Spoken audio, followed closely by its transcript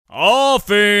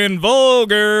Often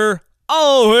vulgar,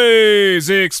 always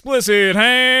explicit,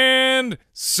 and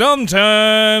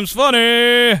sometimes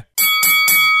funny.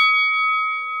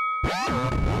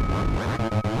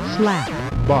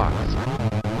 Slap Box.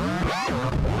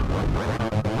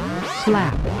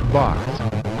 Slap Box.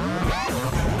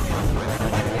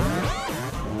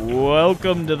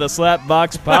 Welcome to the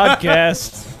Slapbox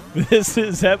Podcast. This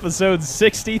is episode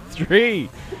 63.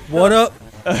 What up?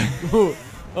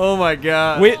 Oh my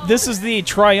god. This is the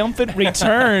triumphant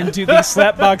return to the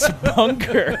Slapbox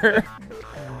Bunker.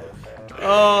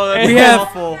 Oh, that's We have-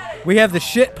 awful. We have the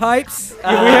shit pipes. We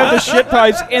have the shit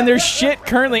pipes, and there's shit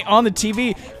currently on the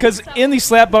TV, because in the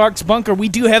Slapbox Bunker, we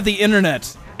do have the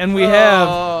internet. And we have,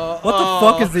 What the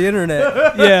fuck is the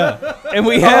internet? yeah, and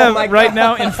we have right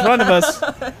now in front of us,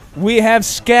 we have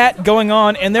scat going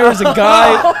on, and there is a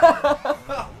guy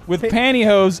with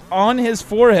pantyhose on his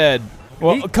forehead,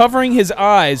 well, covering his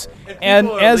eyes, and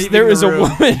people are as leaving there the is a room.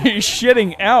 woman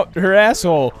shitting out her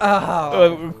asshole,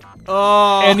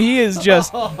 and he has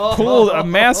just pulled a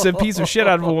massive piece of shit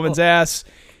out of a woman's ass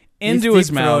into He's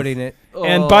his mouth. deep-throating it.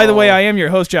 And by the way, I am your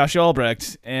host, Josh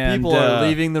Albrecht, and People are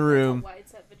leaving the room.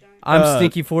 I'm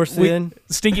Stinky Foreskin.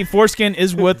 Stinky Foreskin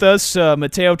is with us.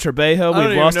 Mateo Trebejo. I don't We've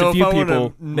even lost know a few if I wanna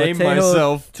people. Name Mateo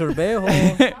myself.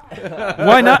 Turbejo.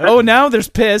 Why not? Oh, now there's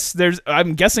piss.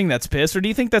 I'm guessing that's piss, or do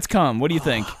you think that's cum? What do you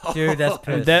think? Dude, that's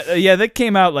piss. That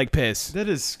came out like piss. That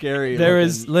is scary. There looking.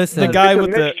 is Listen, the guy It's a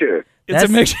with mixture. It's That's-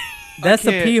 a mixture. that's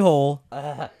the can't- pee hole. don't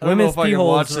know Women's if I pee can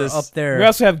watch holes are this. up there. We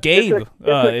also have Gabe. It's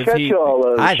a if he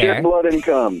catch-all of Hi shit, there. blood, and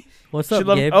cum. What's should up,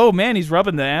 love- Gabe? Oh man, he's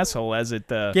rubbing the asshole as it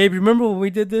Gabe, you remember when we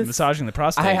did this? massaging the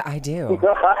prostate. I do.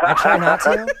 I try not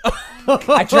to.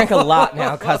 I drink a lot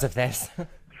now because of this.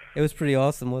 It was pretty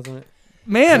awesome, wasn't it?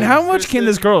 Man, how much can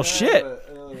this girl shit?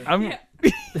 I'm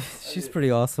She's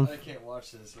pretty awesome. I can't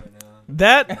watch this right now.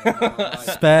 that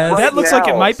Spaz. that looks like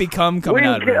it now. might be cum coming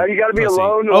out of her. You gotta be pussy.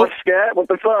 alone to Oh, watch scat? What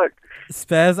the fuck?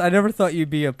 Spaz, I never thought you'd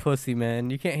be a pussy, man.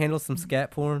 You can't handle some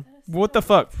scat porn? what the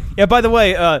fuck? Yeah. By the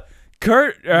way,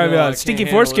 Kurt, I can't Stinky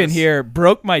handle Foreskin this. here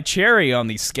broke my cherry on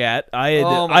the scat.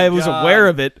 Oh my I was God. aware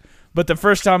of it, but the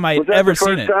first time I Was had that ever the seen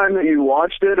first it. time that you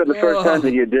watched it, or the first time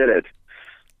that you did it?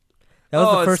 That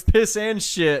was the first. It's piss and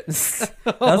shit. That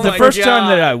The was the first time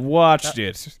that I watched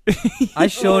it. I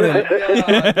showed him.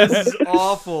 God, this is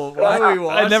awful. Why are we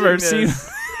watching I've never this? seen.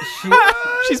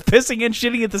 She's pissing and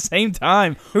shitting at the same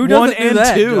time. Who One doesn't do and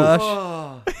that, two. Josh?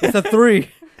 Oh. It's a 3.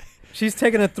 She's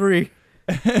taking a 3.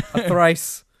 A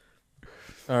thrice.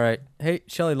 All right. Hey,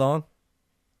 Shelley Long.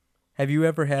 Have you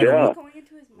ever had Yeah.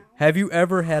 Have you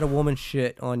ever had a woman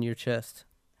shit on your chest?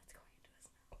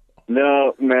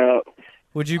 No.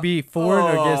 Would you be for it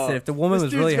or against it if the woman This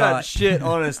was dude's really got hot? shit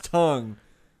on his tongue.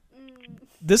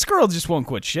 This girl just won't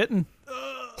quit shitting.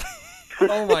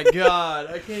 Oh my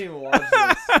god, I can't even watch this.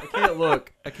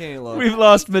 I can't look. We've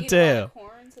lost Mateo.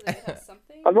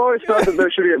 I've always thought that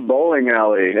there should be a bowling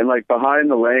alley, and like behind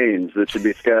the lanes, there should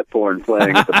be scat porn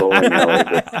playing at the bowling alley.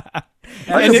 At think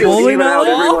the it would bowling even out alley?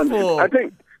 everyone's- Awful.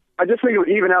 I just think it would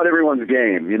even out everyone's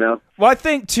game, you know? Well, I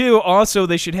think too. Also,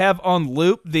 they should have on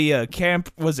loop the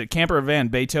Camper Van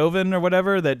Beethoven or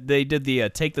whatever that they did the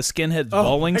 "Take the Skinheads"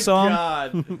 bowling song.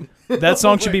 God. That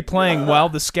song should be playing while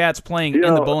the scat's playing You in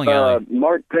know, the bowling alley.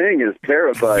 Mark Ping is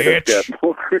terrified of Bitch. scat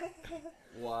porn.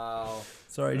 Wow.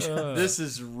 Sorry, This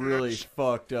is really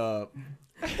fucked up.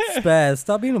 Spaz.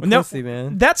 Stop being a No, pussy,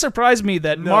 man. that surprised me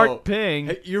that No. Mark Ping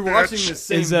Hey, you're watching the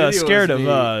same is video scared as of me.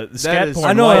 the That scat is porn.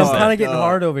 I know. Why I'm is that? kind of getting up.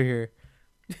 hard over here.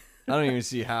 I don't even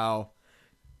see how.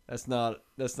 That's not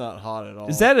hot at all.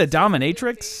 Is that a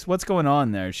dominatrix? What's going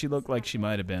on there? She looked like she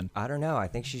might have been. I don't know. I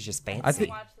think she's just fancy. I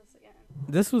think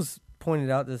this was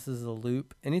pointed out. This is a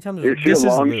loop. Anytime there's Is she This a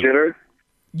is long Luke. shitter?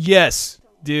 Yes,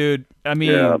 dude. I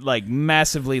mean, Yeah. like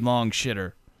massively long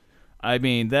shitter. I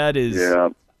mean, that is. Yeah.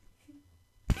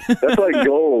 That's like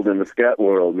gold in the scat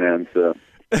world, man. So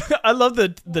I love the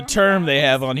term they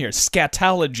have on here,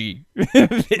 scatology.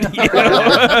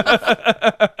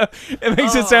 It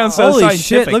makes it sound so holy scientific.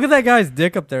 shit! Look at that guy's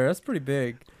dick up there. That's pretty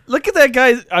big. Look at that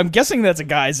guy. I'm guessing that's a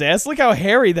guy's ass. Look how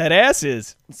hairy that ass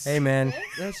is. Hey, man.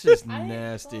 That's just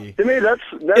nasty. to me, that's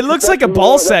It looks like a more-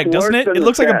 ball that's sack, worse doesn't it? than It the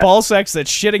looks like a scat. ball sack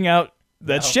that's shitting out.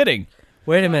 That's shitting.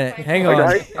 Wait a minute. Hang on.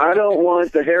 Like, I don't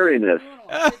want the hairiness.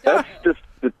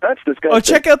 That's disgusting. Oh,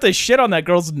 check out the shit on that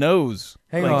girl's nose.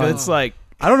 Hang like, on. It's like.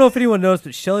 I don't know if anyone knows,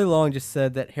 but Shelley Long just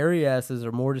said that hairy asses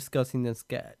are more disgusting than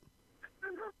scat.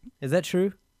 Is that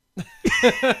true?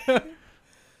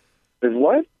 Is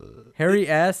what? Hairy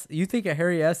ass? You think a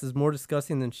hairy ass is more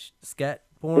disgusting than scat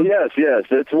porn? Yes,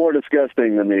 it's more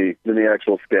disgusting than the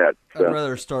actual scat. So. I'd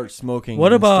rather start smoking. What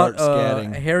than about start a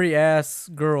scatting. hairy ass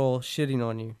girl shitting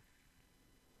on you?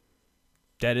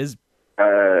 That is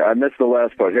I missed the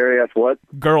last part. Harry asked what?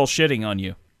 girl shitting on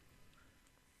you.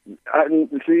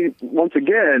 See, once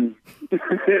again,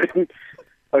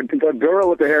 a girl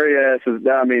with a hairy ass is,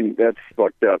 I mean, that's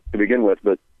fucked up to begin with,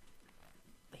 but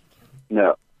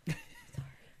no.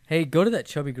 Hey, go to that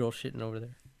chubby girl shitting over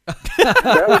there.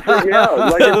 That would freak me out.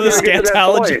 Like, The it's gonna get to that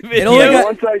scatology point. video. only Yeah,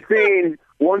 got-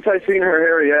 once I seen her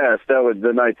hairy ass,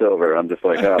 the night's over. I'm just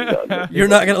like, oh, I'm done. You're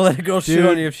not gonna let a girl shit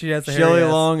on you if she has a hairy Shelley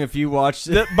ass. Long, if you watched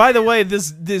it, By the way,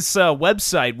 this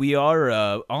website we are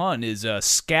on is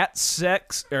scat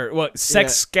sex or what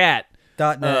sexscat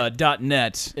 .net.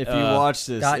 .net. if you watch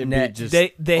this, it'd be .net. just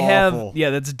they awful.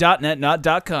 have that's .net, not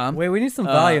 .com. Wait, we need some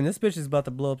volume. This bitch is about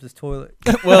to blow up this toilet.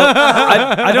 Well,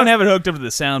 I don't have it hooked up to the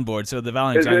soundboard, so the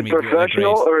volume's Is not it going to be really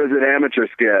professional great. or is it amateur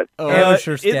scat?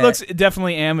 Amateur It scat. looks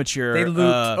definitely amateur. They looped.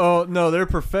 Oh no, they're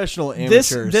professional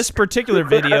This amateurs. particular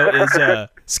video is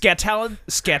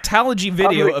scatology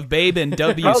video of Babe and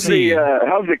WC.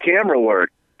 How's the camera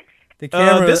work? The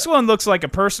camera This one looks like a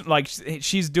person, like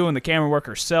she's doing the camera work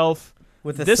herself.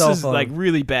 with a This cell is phone. like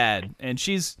really bad, and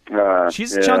she's Yeah, a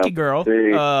chunky girl.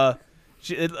 see. I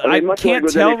much can't like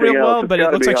with tell anything real well, else, it's but it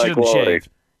gotta looks be like she high doesn't quality.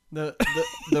 shave.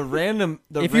 the random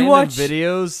If you random watch-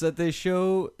 videos that they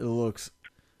show,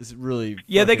 it's really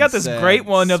Yeah, they fucking got this sad. great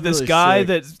one of It's this really guy sick.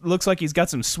 that looks like he's got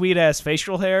some sweet ass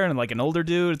facial hair and like an older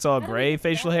dude. It's all gray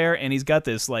facial hair, and he's got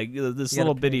this like this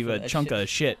little pay bitty for that chunk shit. of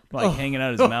shit like hanging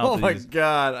out his mouth. Oh and my he's-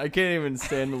 god, I can't even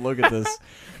stand to look at this.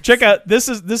 Check out this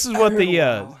is what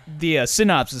the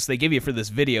synopsis they give you for this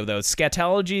video though.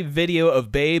 Scatology video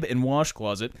of Babe in wash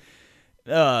closet.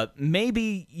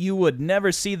 Maybe you would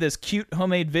never see this cute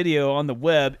homemade video on the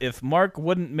web if Mark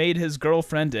wouldn't made his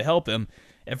girlfriend to help him.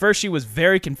 At first she was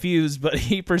very confused, but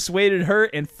he persuaded her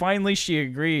and finally she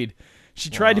agreed. She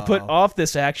tried to put off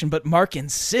this action, but Mark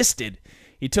insisted.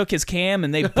 He took his cam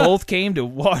and they both came to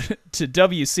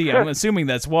WC. I'm assuming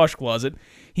that's wash closet.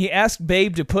 He asked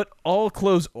Babe to put all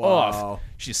clothes off.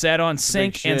 She sat on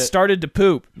sink and shit. started to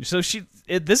poop. So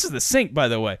this is the sink, by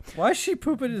the way. Why is she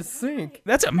pooping in the sink?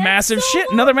 That's a massive shit.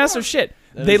 Another massive shit.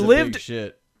 That They is a big lived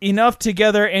shit. enough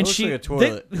together, and looks she like a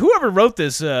toilet. whoever wrote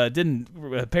this didn't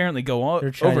apparently go They're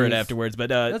over it Chinese. afterwards. But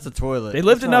That's a toilet. they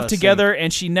lived That's not enough a sink. together,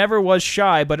 and she never was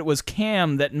shy. But it was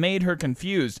Cam that made her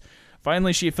confused.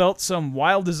 Finally, she felt some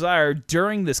wild desire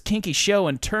during this kinky show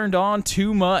and turned on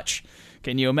too much.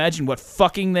 Can you imagine what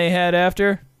fucking they had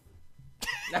after?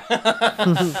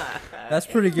 That's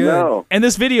pretty good. No. And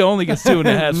this video only gets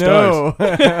 2.5 stars.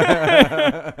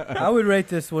 No. I would rate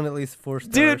this one at least 4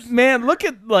 stars. Dude, man, look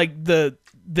at like the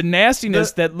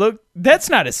nastiness that's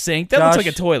not a sink. That looks Josh,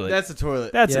 like a toilet. That's a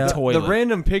toilet. That's Yeah. a toilet. The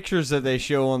random pictures that they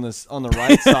show on the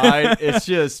right side, it's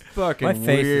just fucking My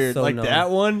face is weird. so like numb. that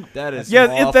one, that is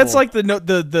Yeah, that's awful. like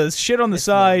the shit on the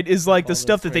side is like the all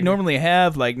stuff this that they crazy. normally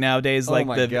have like nowadays, Oh like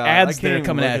my the God, I ads can't that are even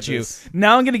coming look at at you. this.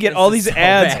 Now I'm gonna get all is these so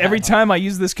ads bad. every time I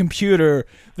use this computer.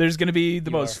 There's gonna be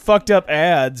the most fucked up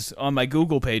ads on my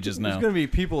Google pages There's now. gonna be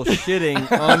people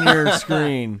shitting on your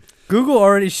screen. Google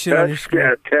already shit on your That's screen.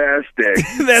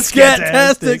 fantastic. That's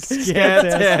Scatastic.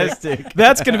 Fantastic.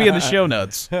 That's gonna be in the show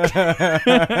notes.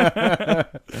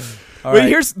 All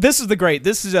Wait, right. this is the great.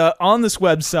 This is on this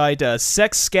website,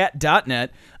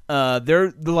 sexscat.net.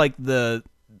 They're like the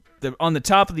on the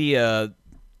top of the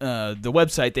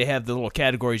website. They have the little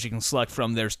categories you can select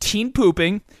from. There's teen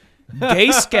pooping,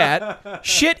 gay scat,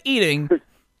 shit eating,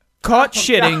 caught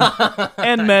shitting,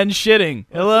 and men shitting.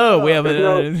 Hello, we have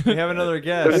a. We have another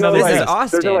guest. There's no, This like, is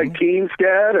Austin. There's no like teen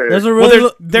scat or There's a Well,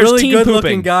 really, there's really teen good-looking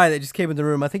pooping. guy that just came in the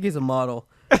room. I think he's a model.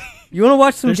 You want to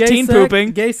watch some There's gay teen sack-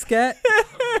 pooping. gay scat?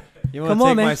 You want Come to on,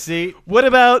 take man. my seat? What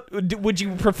about? Would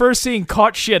you prefer seeing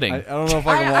caught shitting? I don't know if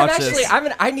I can I'm watch actually,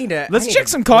 this. I need to. Let's I need check to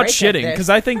some caught break at shitting this. because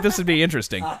I think this would be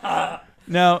interesting.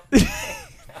 Now,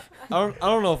 I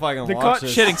don't know if I can the watch caught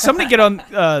this. shitting. Somebody get on.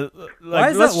 Why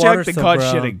is Let's that water check the so caught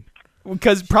brown? shitting.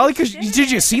 Because did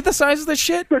you see the size of the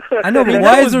shit? I know, but That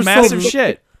why was is there massive so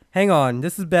shit. Hang on,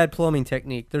 this is bad plumbing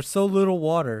technique. There's so little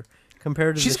water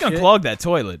compared to She's the gonna shit. clog that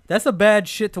toilet. That's a bad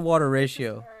shit to water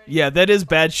ratio. Yeah, that is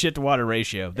bad shit to water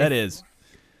ratio. That is.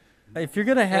 If you're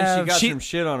gonna And she have got She- some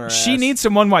shit on her ass. She needs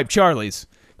some one wipe Charlies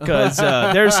because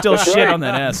there's still shit on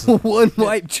that ass. one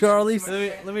white Charlie's,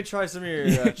 Let me try some of your.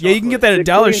 Yeah, you can get that at It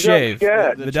Dollar cleans up Shave.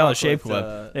 scat. The The Dollar chocolate, Shave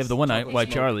Club. They have the one chocolate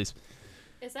wipe smoke. Charlies.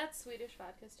 Is that Swedish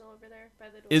vodka still over there by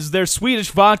the door? Is there Swedish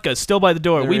vodka still by the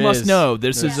door? There we must is. know.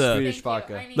 This There's is Yes, Swedish thank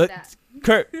vodka. You. I need Let- that.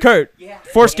 Kurt,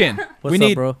 foreskin. What's we up,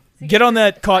 need bro? get on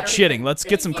that caught shitting. Let's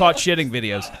get some caught shitting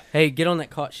videos. Hey, get on that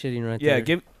caught shitting right Yeah, there.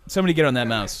 give Somebody get on that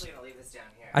mouse.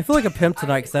 I feel like a pimp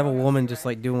tonight because I have a woman just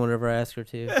like doing whatever I ask her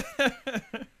to.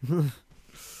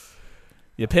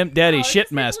 You pimp daddy Oh, it's shit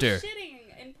people master.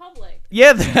 shitting in public.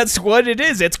 Yeah, that's what it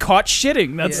is. It's caught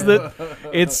shitting. That's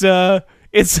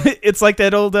it's like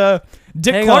that old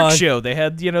Dick Hang Clark on. show. They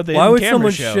had the Why would camera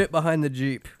someone show. shit behind the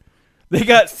Jeep? They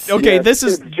got okay. Yeah, this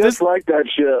is it's just like that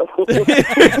show.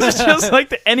 it's just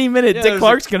like any minute Yeah, Dick there's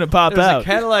Clark's gonna pop There's out. a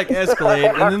Cadillac Escalade,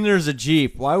 and then there's a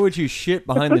Jeep. Why would you shit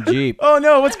behind the Jeep? Oh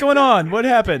no, what's going on? What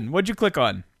happened? What'd you click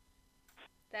on?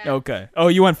 That, Okay. Oh,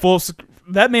 you went full.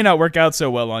 That may not work out so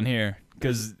well on here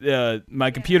because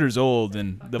my computer's old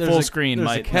and the There's full a- screen there's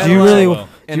a might. Cadillac Do you really? well.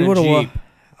 Do and you a want to? Jeep.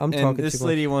 I'm And talking this too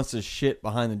lady wants to shit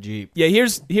behind the Jeep. Yeah,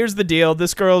 here's the deal.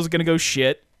 This girl's gonna go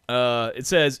shit. It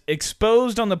says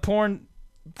exposed on the porn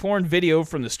video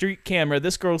from the street camera.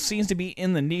 This girl seems to be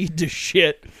in the need to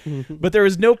shit, but there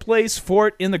is no place for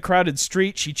it in the crowded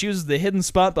street. She chooses the hidden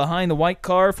spot behind the white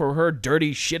car for her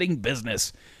dirty shitting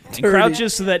business and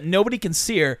crouches so that nobody can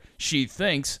see her. She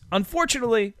thinks,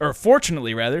 fortunately,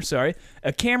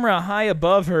 a camera high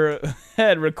above her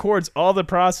head records all the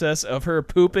process of her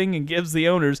pooping and gives the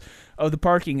owners of the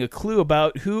parking a clue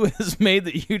about who has made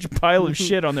the huge pile of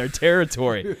shit on their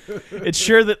territory. It's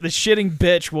sure that the shitting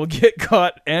bitch will get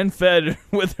caught and fed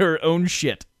with her own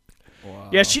shit. Wow.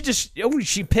 Yeah, she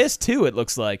pissed too, it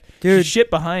looks like. Dude, she shit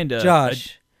behind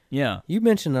Josh, yeah. you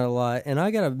mentioned that a lot, and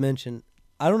I gotta mention.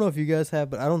 I don't know if you guys have,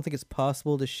 but I don't think it's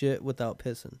possible to shit without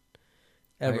pissing,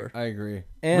 ever. I agree.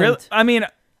 And Really? I mean,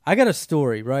 I got a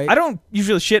story, right? I don't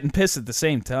usually shit and piss at the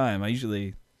same time. I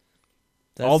usually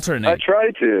alternate. I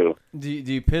try to. Do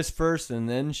you piss first and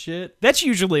then shit? That's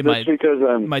usually Just because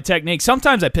I'm. my technique.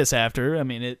 Sometimes I piss after. I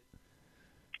mean, it.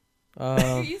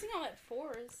 You're using all that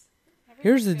force.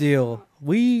 Here's the deal.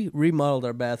 We remodeled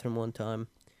our bathroom one time,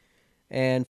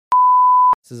 and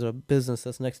this is a business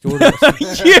that's next door to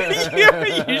us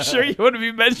You sure you want to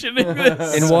be mentioning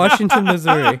this? in Washington,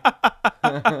 Missouri.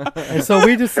 And so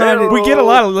we decided. We get a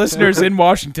lot of listeners in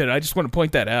Washington. I just want to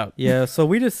point that out. Yeah, so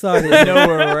we decided. They know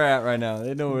where we're at right now.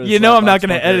 They know where. You know I'm not going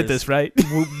to edit this, right?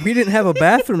 we didn't have a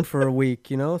bathroom for a week,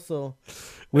 so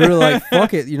we were like,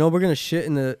 fuck it, we're gonna shit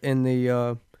in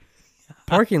the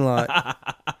parking lot.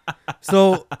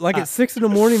 So like at 6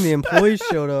 a.m, the employees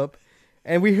showed up,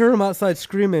 and we heard them outside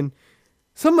screaming,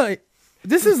 "Somebody,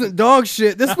 this isn't dog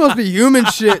shit. This must be human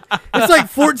shit. It's like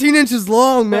 14 inches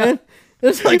long, man.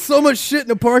 There's like so much shit in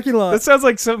the parking lot." That sounds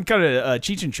like some kind of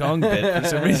Cheech and Chong bit for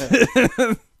some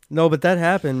reason. No, but that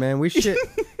happened, man. We shit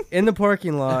in the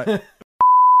parking lot.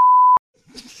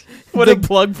 What a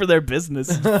plug for their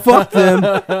business. Fuck them.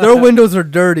 Their windows are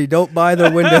dirty. Don't buy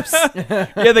their windows.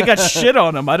 Yeah, they got shit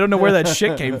on them. I don't know where that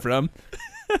shit came from.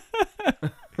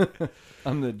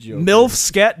 I'm the joke. MILF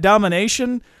scat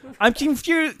domination? I'm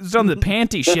confused on the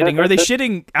panty shitting. Are they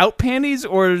shitting out panties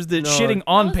or is it shitting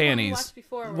on panties?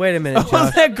 Wait a minute, Well,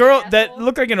 Josh. that girl that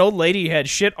looked like an old lady had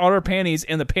shit on her panties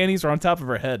and the panties are on top of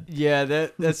her head. Yeah,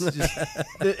 that's just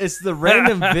it's the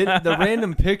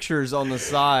random pictures on the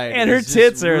side, And her is just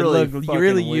tits are really look fucking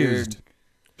really weird. used.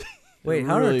 Wait,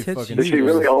 how Really are tits fucking Is she used.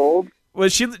 really old? Well,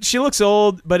 she looks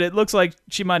old, but it looks like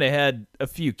she might have had a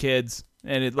few kids,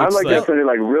 and it I'm looks like definitely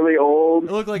like really old.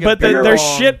 It looked like but a beer there's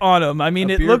bong- shit on them. I mean,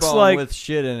 a it beer looks bong like with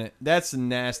shit in it. That's a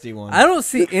nasty one. I don't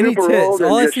see any Super tits. old and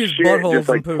All I just see is shit buttholes just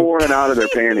like and poop. pouring out of their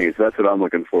panties. That's what I'm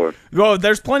looking for. well,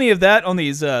 there's plenty of that on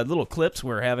these little clips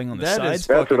we're having on the That sides. is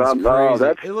That's what fucking I'm. Oh, crazy.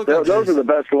 that's It looked like those are there's- the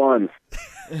best ones.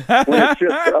 When it's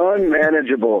just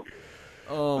unmanageable.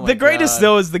 Oh my The greatest God.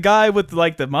 though is the guy with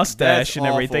like the mustache That's and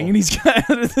everything, awful. and he's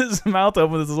got his mouth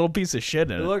open with this little piece of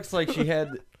shit in It it. looks like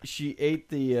she ate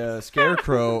the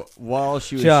scarecrow while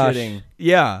she was Josh. shitting.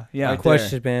 Yeah, yeah. Right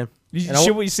Question, man. And I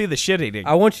Should wa- we see the shit eating?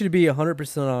 I want you to be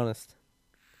 100% honest.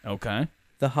 Okay.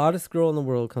 The hottest girl in the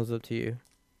world comes up to you.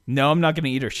 No, I'm not gonna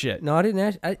eat her shit. No, I didn't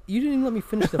ask. You didn't even let me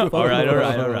finish the phone. All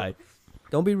right.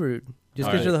 Don't be rude. Just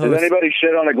All because you're the Has host. anybody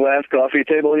shit on a glass coffee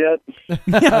table yet?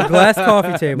 A glass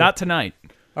coffee table. Not tonight.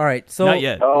 All right. So Not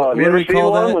yet. Oh, have What you do ever we seen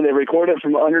call one that? when they record it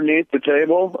from underneath the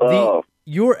table? Oh,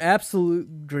 your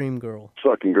absolute dream girl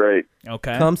fucking great.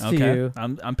 Okay. comes to okay. you.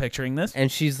 I'm picturing this.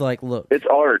 and she's like, "Look, It's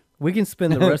art. we can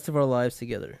spend the rest of our lives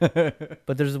together,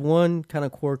 but there's one kind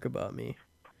of quirk about me.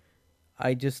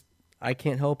 I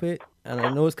can't help it, and I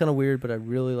know it's kind of weird, but I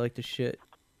really like to shit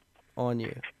on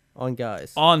you, on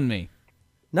guys, On me.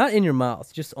 not in your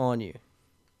mouth, just on you.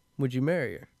 Would you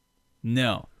marry her?"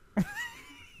 No.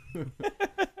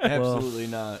 Absolutely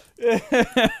not.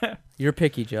 You're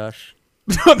picky, Josh.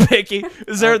 Picky.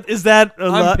 Is that a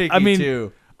I'm lot? picky I mean,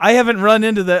 too. I haven't run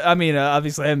into the. I mean,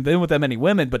 obviously, I haven't been with that many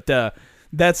women, but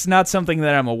that's not something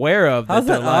that I'm aware of. How's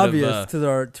that that a lot obvious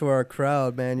of, to our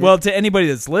crowd, man? well, to anybody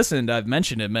that's listened, I've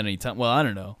mentioned it many times. Well, I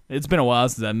don't know. It's been a while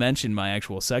since I mentioned my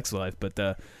actual sex life, but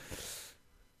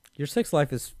your sex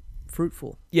life is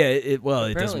fruitful. yeah, it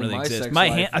doesn't Apparently really my exist. sex My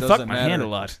life hand, I doesn't fuck my hand matter. a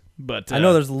lot, but I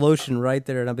know there's lotion right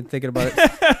there, and I've been thinking about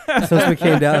it since we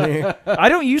came down here. I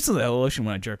don't use the lotion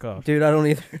when I jerk off. Dude, I don't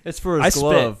either. It's for I his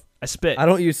glove. spit. I spit. I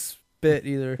don't use spit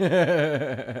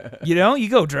either. You know, you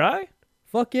go dry.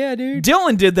 Fuck yeah, dude.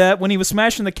 Dylan did that when he was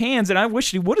smashing the cans, and I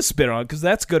wish he would have spit on it because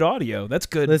that's good audio. That's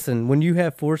good. Listen, when you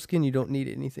have foreskin, you don't need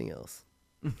anything else.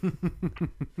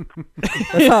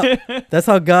 That's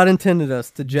how God intended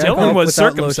us to jack Dylan off was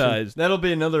without circumcised. That'll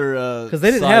be another because they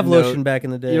didn't side have note. lotion back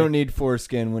in the day. You don't need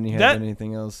foreskin when you have That-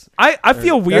 anything else. I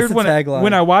feel weird the when tagline.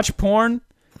 when I watch porn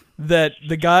that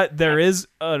the guy there is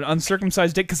an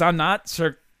uncircumcised dick because I'm not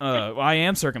I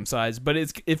am circumcised, but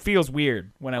it feels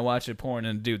weird when I watch a porn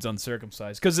and a dude's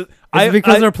uncircumcised because It's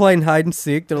because they're playing hide and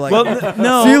seek. They're like, well,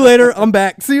 no. see you later. I'm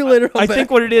back. See you later. I'm I back.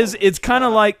 think what it is, it's kind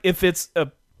of like if it's a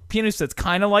penis that's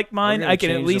kind of like mine, gonna I can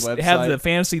at change the least have website. the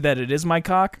fantasy that it is my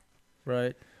cock.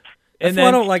 right. And That's why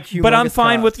I don't like but I'm humongous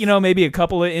fine with cocks. maybe a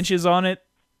couple of inches on it,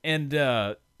 and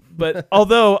but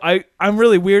although I'm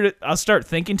really weird, I'll start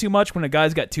thinking too much when a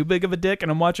guy's got too big of a dick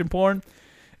and I'm watching porn,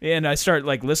 and I start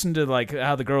like listening to like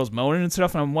how the girl's moaning and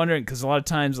stuff, and I'm wondering because a lot of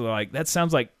times they're like that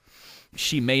sounds like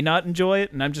she may not enjoy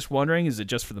it, and I'm just wondering, is it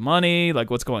just for the money? Like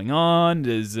what's going on?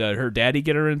 Does her daddy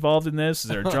get her involved in this? Is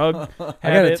there a drug habit? I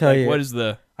gotta tell Like, you, what is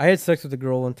the I had sex with a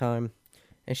girl one time,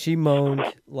 and she moaned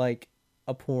like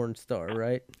a porn star.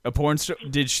 Right? a porn star?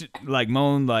 Did she like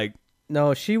moan like?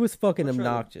 No, she was fucking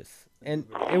obnoxious, and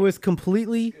it was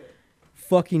completely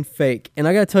fucking fake. And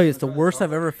I gotta tell you, it's the worst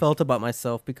I've ever felt about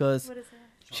myself because What is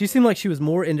that? she seemed like she was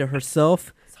more into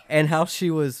herself and how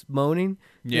she was moaning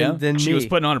Yeah, than she me. was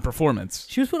putting on a performance.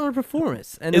 She was putting on a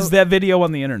performance. And Is that video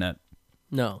on the internet?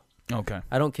 no? Okay.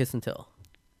 I don't kiss and tell.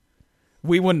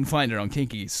 We wouldn't find it on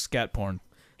Kinky Scat Porn.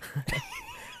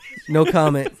 No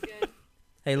comment. It's good.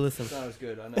 Hey, listen. That was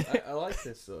good. I like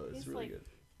this. It's It's really like- good.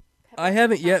 I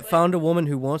haven't yet Chocolate. found a woman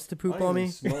who wants to poop on me.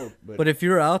 Smoke, But if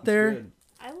you're out there, good.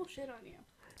 I will shit on you.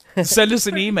 Send us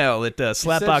an email at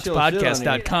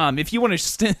slapboxpodcast.com if you want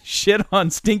to shit on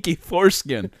Stinky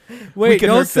Foreskin. wait, can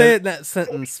don't work say that. it in that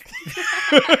sentence.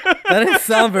 That didn't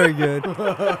sound very good.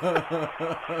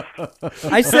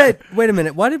 I said, wait a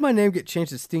minute. Why did my name get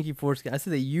changed to Stinky Foreskin? I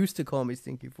said they used to call me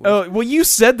Stinky Foreskin. Oh, well, you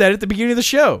said that at the beginning of the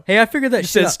show. Hey, I figured that You shit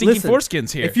said out. Stinky Listen,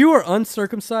 Foreskin's here. If you are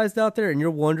uncircumcised out there and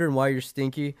you're wondering why you're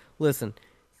stinky, listen.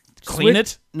 Clean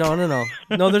Switch- it? No.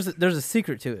 No, there's a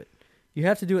secret to it. You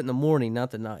have to do it in the morning,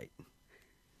 not the night.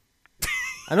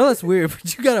 I know that's weird,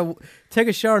 but you gotta take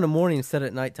a shower in the morning instead of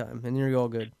at nighttime, and you're all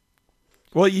good.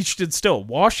 Well, you should still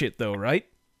wash it, though, right?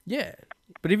 Yeah,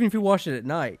 but even if you wash it at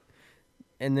night,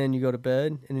 and then you go to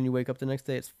bed, and then you wake up the next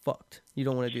day, it's fucked. You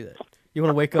don't want to do that. You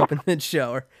want to wake up and then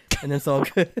shower, and then it's all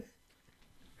good.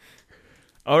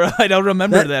 All right, I'll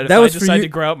remember That- that, that if was I for decide you- to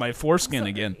grow out my foreskin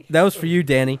again. That was for you,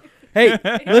 Danny. Hey,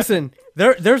 listen,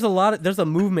 there's a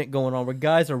movement going on where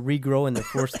guys are regrowing their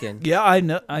foreskin. Yeah, I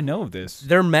know of this.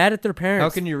 They're mad at their parents. How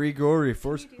can you regrow your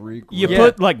foreskin? You Yeah.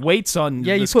 put like weights on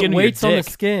Yeah, the you skin put of weights your on the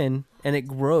dick. skin, and it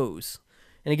grows,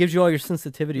 and it gives you all your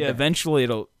sensitivity Yeah, back. eventually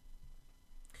it'll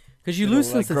Because you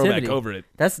lose like, grow sensitivity. back over it.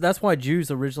 That's why Jews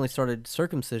originally started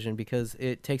circumcision, because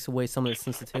it takes away some of the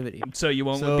sensitivity. So you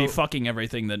won't So- be fucking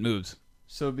everything that moves.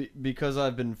 So because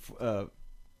I've been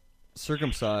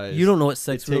circumcised, You don't know what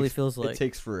sex it really takes- feels like. It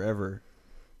takes forever.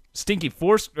 Stinky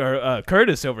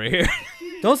Curtis over here.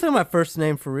 Don't say my first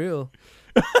name for real.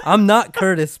 I'm not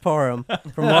Curtis Parham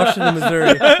from Washington,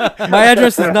 Missouri. My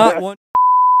address is not one.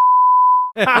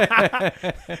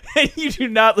 You do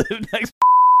not live next.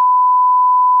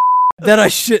 That I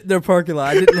shit in their parking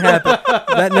lot. It didn't happen.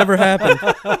 That never happened.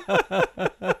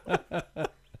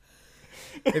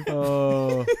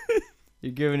 Oh,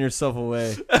 you're giving yourself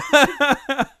away.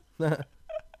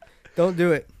 Don't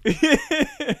do it.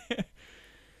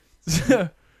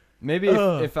 Maybe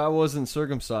if I wasn't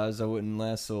circumcised, I wouldn't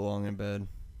last so long in bed.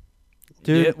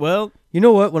 Dude, Yeah, well, you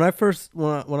know what? When I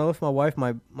left my wife,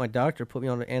 my doctor put me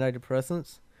on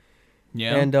antidepressants.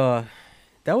 yeah. And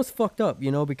that was fucked up,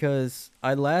 because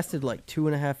I lasted like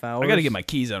 2.5 hours. I gotta get my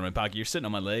keys out of my pocket. You're sitting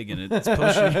on my leg and it's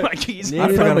pushing my keys. I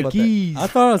forgot about that. I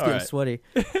thought I was All getting right. sweaty.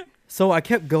 So I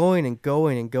kept going and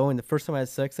going and going. The first time I had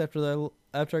sex after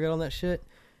I got on that shit,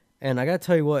 and I gotta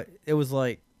tell you what, it was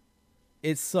like,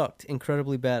 it sucked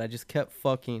incredibly bad. I just kept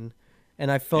fucking,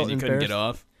 and I felt And you couldn't embarrassed. get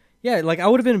off. Yeah, like I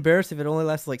would have been embarrassed if it only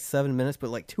lasted like 7 minutes, but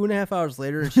like 2.5 hours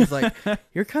later, and she's like,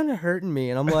 "You're kind of hurting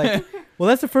me," and I'm like, "Well,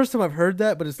 that's the first time I've heard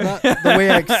that, but it's not the way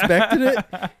I expected it."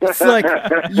 It's like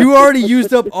you already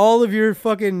used up all of your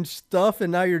fucking stuff,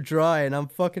 and now you're dry, and I'm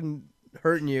fucking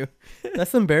hurting you.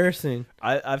 That's embarrassing.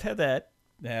 I've had that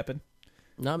happen.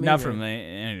 Not me. Not man. from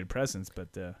antidepressants, but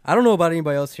I don't know about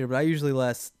anybody else here, but I usually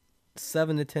last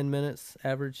 7 to 10 minutes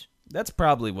average. that's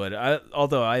probably what.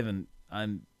 Although I'm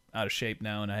out of shape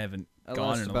now, and I haven't I gone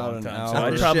last in a about long an time. hour.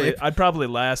 So Out of shape. I'd probably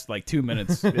last like 2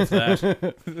 minutes, if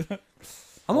that.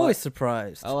 I'm always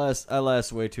surprised. I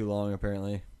last way too long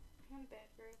apparently. I'm on a bad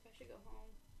group. I should go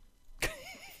home.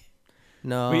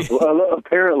 No. Well,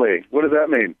 apparently, what does that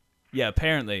mean? Yeah,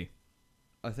 apparently.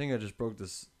 I think I just broke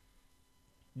this.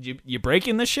 You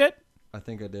breaking the shit? I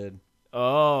think I did.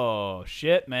 Oh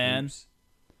shit, man! Oops.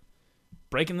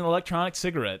 Breaking the electronic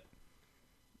cigarette.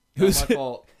 Not Who's my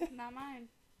fault. Not mine.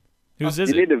 whose You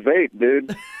is need it? to vape,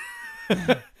 dude.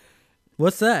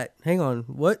 What's that? Hang on.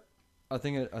 What? I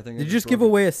think I Did you just give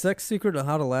away a sex secret on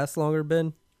how to last longer,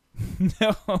 Ben?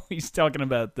 No, he's talking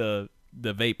about the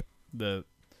vape, the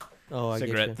Oh, I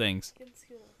cigarette get things. You can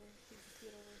scoot over. You can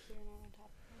scoot over here and I'm on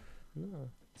top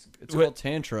of It's called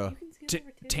Tantra. him. You can scoot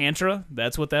over too. Tantra?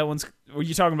 That's what that one's. Were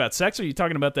you talking about sex, or are you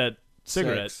talking about that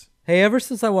cigarette? Sex. Hey, ever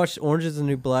since I watched Orange Is the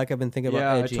New Black, I've been thinking Yeah,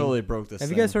 about I edging. totally broke this. Have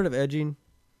you thing. guys heard of edging?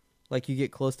 Like you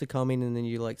get close to coming and then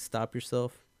you like stop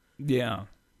yourself. Yeah,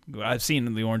 I've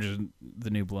seen the Orange Is the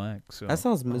New Black. So That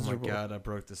sounds Oh my miserable. god, I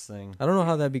broke this thing. I don't know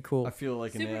how that'd be cool, I feel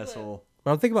like an Super glue. asshole.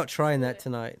 but I'm thinking about trying that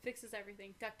tonight. Fixes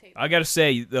everything. Duct tape. I gotta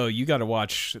say though, you gotta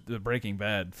watch the Breaking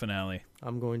Bad finale.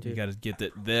 I'm going You to. gotta get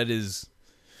that. That is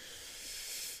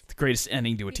the greatest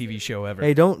ending to a TV show ever.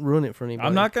 Hey, don't ruin it for anybody.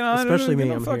 I'm not gonna. especially me.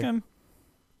 I'm I'm here. fucking.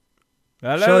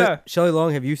 La, la, la. Shelley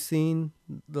Long, have you seen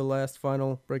the last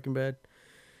final Breaking Bad?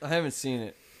 I haven't seen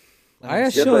it. I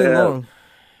asked Yes, Shelley I have. Long.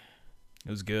 It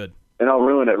was good. And I'll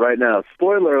ruin it right now.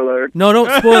 Spoiler alert. No,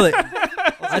 don't spoil it.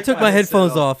 I took my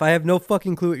headphones off. I have no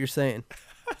fucking clue what you're saying.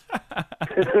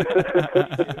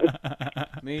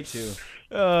 Me too.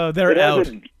 They're out.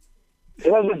 It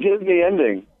has a Disney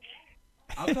ending.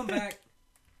 I'll come back.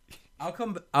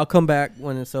 I'll come back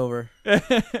when it's over.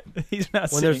 He's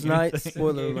not. When there's saying night, anything.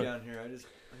 spoiler Game alert. down here. I just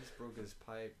broke his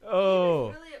pipe. Oh.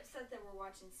 really upset that we're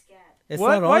watching Scat. It's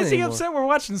What? not on Why is he anymore. upset? We're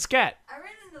watching Scat. I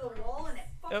ran into the wall and it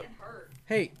fucking hurt.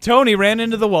 Hey, Tony ran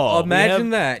into the wall. imagine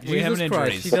We that. we have Jesus an Christ.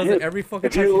 injuries. She does it every fucking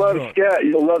If time you she's love drunk. Scat,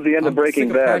 you'll love the end I'm of Breaking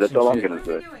sick of Bad. That's all I'm passion going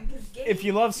to What are we say. doing? 'Cause Gabe If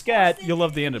you love Scat, Austin you'll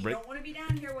love and the end of you Break. don't want to be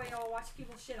down here while y'all watch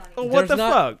people shit on Oh, you. what the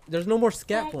fuck? There's no more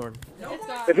scat porn. It's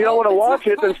gone. If you don't want to watch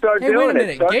it, then start Hey, wait a doing minute.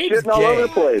 it. Start Gabe's shitting all gay. over the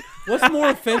place. What's more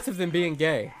offensive than being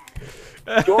gay?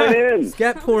 Join in.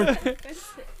 Scat porn. I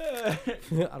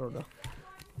Can don't know.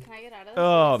 I get out of this?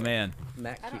 Oh man,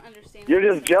 Mac I cute. don't understand. You're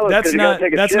just jealous that's because you not. got to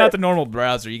take a That's shit. not the normal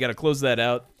browser. You got to close that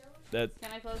out. That.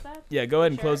 Can I close that? Yeah, go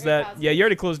ahead and Sure, close okay, that. pause Yeah, it. you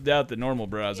already closed out the normal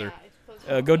browser. Yeah, it's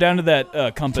closed. Go down to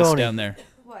that compass Tony. down there.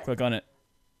 What? Click on it.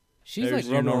 She's There's like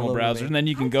your rubbing all normal over browser, me. and then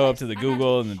you can I go up text- to the I'm not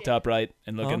Google doing in the shit. top right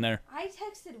and look Huh? in there. I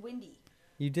texted Wendy.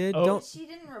 You did? Oh. Don't. She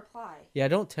didn't reply. Yeah,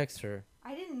 don't text her.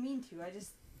 I didn't mean to.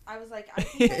 I was like, I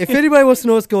think If anybody wants to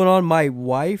know what's going on, my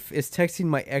wife is texting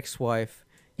my ex-wife.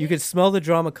 You could smell the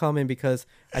drama coming because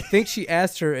I think she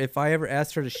asked her if I ever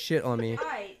asked her to shit on me.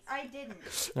 I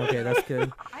didn't. Okay, that's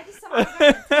good. I just somehow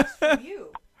got a text from you.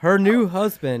 Her new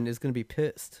husband is gonna be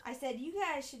pissed. I said, you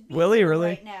guys should be Will he here really?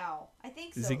 right now. I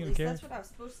think so. Is he At gonna least care? that's what I was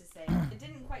supposed to say. It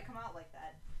didn't quite come out like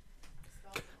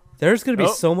that. There's gonna be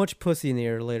Oh. so much pussy in the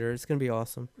air later. It's gonna be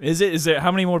awesome. Is it? Is there?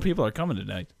 How many more people are coming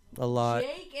tonight? A lot.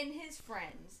 Jake and his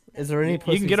friends. Is there any You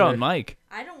pussy? can get on mic.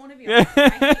 I don't want to be on.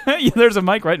 I hate There's a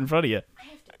mic right in front of you. I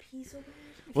have to pee so bad.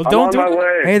 Well, I'm don't on do my it.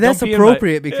 way. Hey, that's Don't pee in my-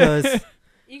 appropriate because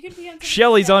You can pee on.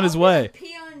 Shelly's on his way.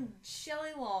 Pee on Shelley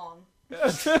Long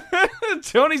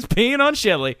Tony's peeing on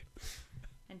Shelly.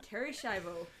 and Terry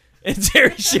Schiavo. And Terry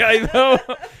Schiavo.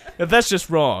 That's just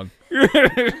wrong.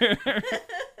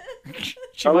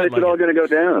 She How might late is like it all it. going to go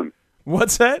down?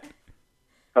 What's that?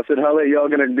 I said, how late y'all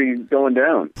going to be going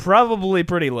down? Probably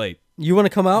pretty late. you want to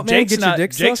come out, man. Jake's Get not. your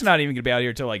dick Jake's sucked? not even gonna be out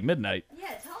here till like midnight. Yeah,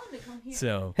 tell him to come here.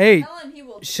 So Hey, Tell him he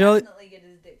will Shelley- definitely get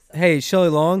his dick sucked. hey, Shelley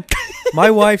Long. My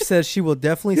wife says she will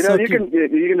definitely You know, suck you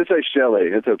can just say Shelly.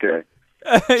 It's okay.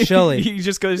 Shelly. he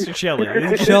just goes to Shelly.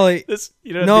 Shelly. This,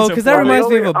 you don't No, have to be so 'cause that formal. reminds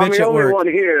me of a I'm bitch the at only work. one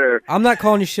here. I'm not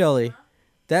calling you Shelly.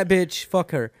 That bitch,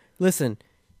 fuck her. Listen,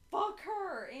 Fuck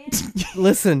her. And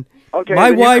listen. Okay, My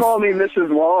then wife- you call me Mrs.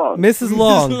 Long. Mrs.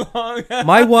 Long,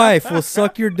 my wife will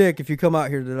suck your dick if you come out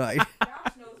here tonight.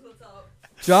 Josh knows what's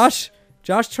up.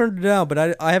 Josh turned it down,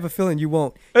 but I have a feeling you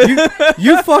won't.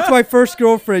 You fucked my first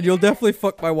girlfriend. You'll definitely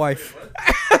fuck my wife.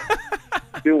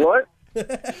 Do what?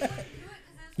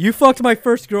 You fucked my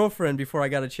first girlfriend before I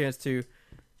got a chance to,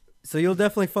 so you'll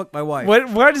definitely fuck my wife.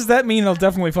 What does that mean? I'll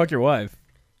definitely fuck your wife.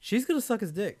 She's gonna suck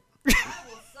his dick. I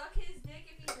will suck his dick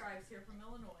if he drives here from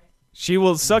Illinois. She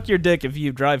will suck your dick if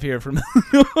you drive here from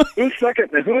Who's sucking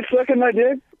my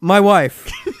dick? My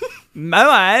wife. my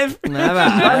wife.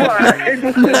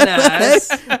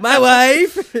 My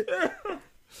wife.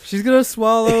 She's gonna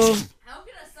swallow I'm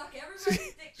gonna suck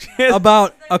everybody's dick.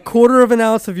 about a quarter of an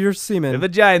ounce of your The semen,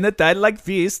 vagina tight like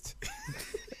fist.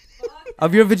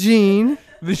 of your vagine.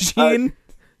 Machine.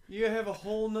 You have a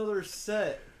whole nother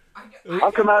set.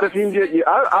 I'll come out if you can get you.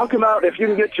 I'll come out if you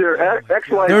can get your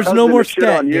ex-wife. There's husband no more to shit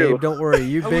scat, on you. Gabe. Don't worry.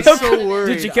 You I big. was so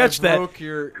worried. Did you catch I that? broke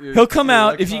your He'll come your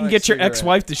out if you can electronic get your cigarette.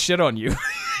 ex-wife to shit on you.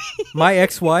 My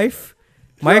ex-wife.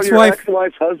 My No, your ex-wife.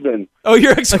 ex-wife's husband. Oh,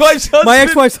 your ex-wife's husband. My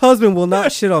ex-wife's husband will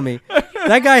not shit on me.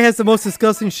 That guy has the most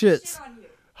disgusting shits.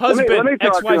 husband. Let me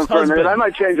talk to him ex-wife's for a minute. I husband.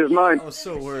 might change his mind. I was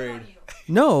so worried.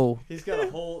 No, He's got a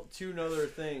whole two other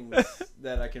things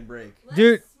that I can break.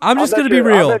 dude. I'm just I'll gonna bet be you-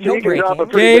 real. I'll bet you he can drop a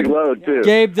pretty Gabe, big load too.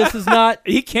 Gabe, this is not.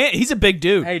 He can't. He's a big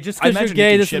dude. Hey, just I because you're imagine he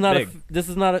gay, can this is shit not. big. This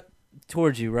is not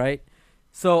towards you, right?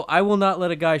 So I will not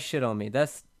let a guy shit on me.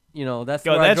 That's that's Yo, where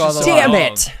I that's draw just the so line. Damn wrong.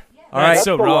 it! All right, That's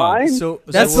so the wrong. line? So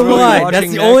that's so the what are we line. That's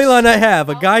watching the only next? line I have.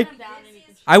 A guy.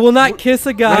 I will not kiss a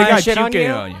What a guy, guy shit on puking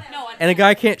you? on you. and a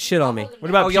guy can't shit on me. What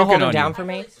about Oh, you'll puking hold him on down you? for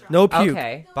me? No puke.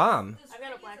 Okay, bomb. I've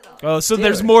got a black belt. Oh, so Dude,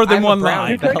 there's more than I'm a one brown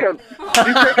line. You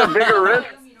take a bigger risk.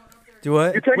 Do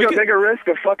what? You take We a could- bigger risk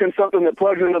of fucking something that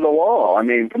plugs into the wall. I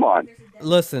mean, come on.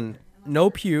 Listen, no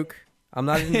puke. I'm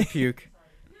not into puke,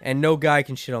 and no guy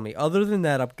can shit on me. Other than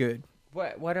that, I'm good.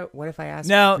 What if I ask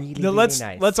Now, really, the- let's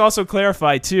really nice? let's also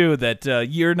clarify too that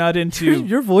you're not into.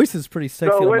 Your voice is pretty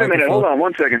sexy. So on wait a minute. microphone. Hold on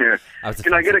one second here.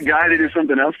 Can I get a guy to do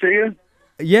something else to you?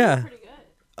 Yeah,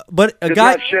 but a Just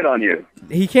guy not shit on you.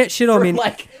 he can't shit on me,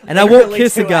 Like, and I won't literally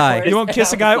kiss a 2 guy. hours. You won't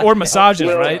kiss a guy or massages,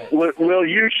 Will, right? will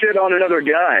you shit on another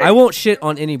guy? I won't shit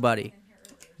on anybody.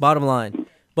 Bottom line,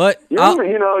 but You I'll,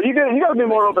 gotta be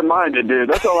more open-minded, dude.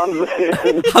 That's all I'm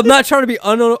saying. I'm not trying to be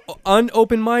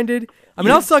unopen-minded. I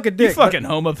mean, I'll suck a dick. You but fucking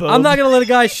homophobe. I'm not gonna let a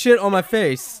guy shit on my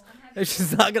face. It's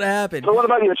just not gonna happen. So what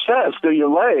about your chest or your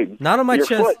leg? Not on my your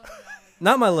chest. foot?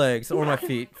 Not my legs or my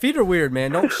feet. Feet are weird,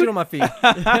 man. Don't shit on my feet.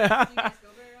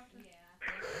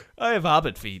 I have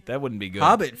hobbit feet. That wouldn't be good.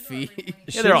 Hobbit feet.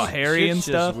 Yeah, they're all hairy and Shit's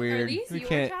just stuff. weird. these We your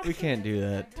can't top we can't do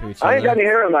that to each I ain't got other. any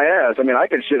hair in my ass. I mean, I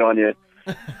can shit on you.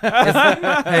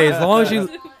 Hey,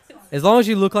 as long as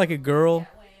you look like a girl,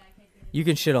 you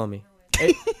can shit on me.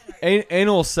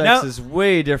 Anal sex Now- is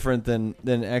way different than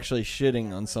actually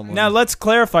shitting on someone. Now let's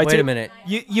clarify. Wait too. a minute.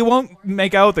 You won't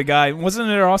make out with the guy. Wasn't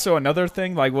there also another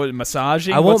thing like what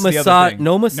massaging? I won't What's the other massage. thing?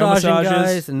 No massaging, massages?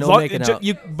 guys, and no As long- making ju-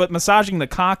 out. but massaging the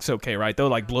cock's okay, right? Though,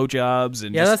 like blowjobs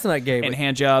and Yeah, just- that's not gay. and But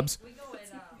hand jobs.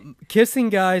 kissing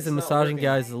guys and massaging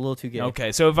guys is a little too gay.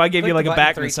 Okay, so if I give you Click like the a button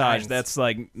back 3 massage, times.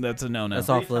 that's a no-no. That's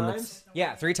off limits.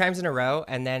 Yeah, 3 times in a row,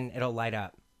 and then it'll light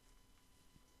up.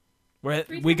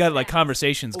 We got like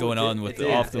conversations going it- on with it the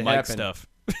did. off the It mic happened. stuff.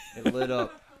 It lit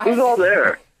up. Who's all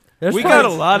there? There's We got a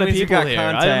fights. lot of That means you people got here.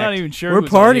 I'm contact. not even sure We're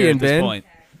who's all here partying, at this Ben. point.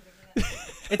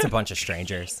 It's a bunch of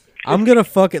strangers. I'm gonna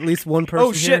fuck at least one person.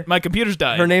 Oh shit, here. my computer's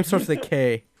dying. Her name starts with a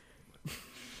K.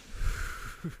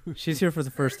 She's here for the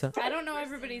first time. I don't know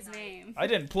everybody's name. I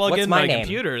didn't plug What's in my my name?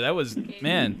 computer. That was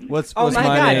man. What's Oh my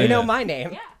my god, name? you know my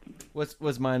name.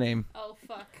 What's my name? Oh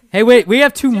fuck. Hey, wait, we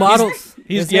have 2 models.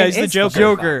 He's His name he's the is Joker.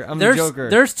 Joker. I'm the There's Joker.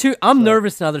 there's 2. I'm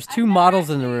nervous now. There's 2 models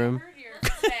in the room. Heard your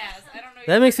spaz. I don't know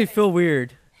That makes me feel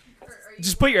weird.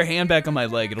 Just put your hand back on my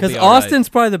leg. It'll Because be all right. Austin's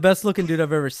probably the best looking dude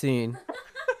I've ever seen.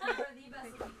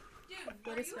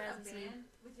 what is spaz's name.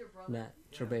 Matt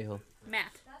Trebejo.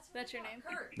 Matt. That's your name.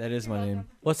 That is my name.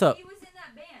 What's up? He was in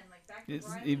that band, like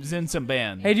back He was in some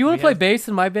band. Hey, do you want We to play have- bass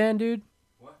in my band, dude?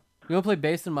 What? You want to play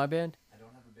bass in my band? I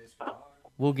don't have a bass guitar.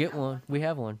 We'll get one. We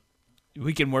have one.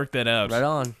 We can work that out. Right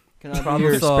on. Can I be Problem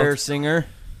your solved. spare singer?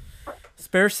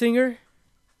 Spare singer?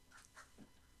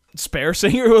 Spare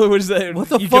singer? What is that? What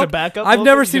the you fuck? Get a backup I've vocal?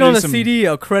 never You seen can on do a some- CD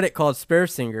a credit called Spare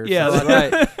Singer. Yeah, so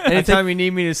that's Right. Anytime you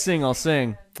need me to sing, I'll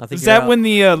sing. I think Is you're that out. when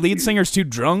the lead singer's too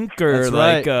drunk or That's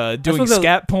like right. doing when the-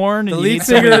 scat porn? the and you lead need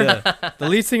somebody singer? to- The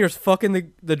lead singer's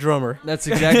fucking the drummer. That's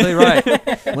exactly right.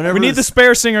 Whenever we need the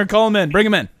spare singer. Call him in. Bring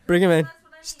him in. Bring him in.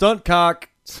 stunt cock.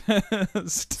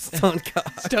 Stunt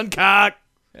cock. Stunt cock.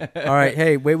 All right,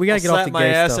 hey, wait, we gotta I'll get off slap the my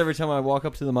gay ass stuff. every time I walk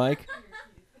up to the mic.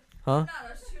 Huh?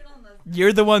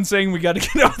 You're the one saying we got to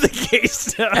get off the gay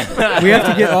stuff. We have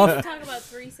to get off. Talk about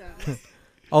threesomes.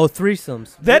 Oh,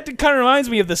 threesomes. That kind of reminds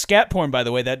me of the scat porn, by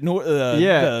the way. That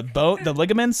Yeah. the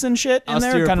ligaments and shit in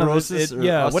there, kind of Osteoporosis or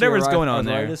yeah, whatever's going on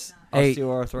there. osteoarthritis? Hey,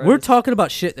 Osteoarthritis. we're talking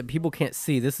about shit that people can't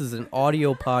see. This is an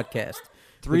audio podcast.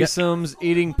 threesomes,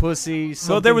 eating pussy.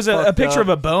 So there was a picture of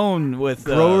a bone with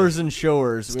growers and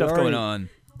showers. stuff going on.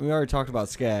 We already talked about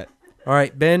scat. All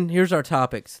right, Ben, here's our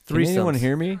topics. Can Threesomes. anyone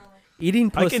hear me? Eating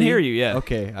pussy. I can hear you. Yeah.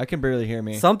 Okay, I can barely hear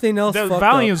me. Something else The fucked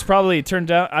volume's up. probably turned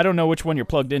down. I don't know which one you're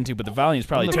plugged into, but the volume's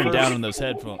probably turned down on those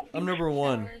headphones. I'm number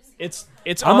one. It's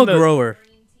I'm on a grower.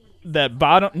 that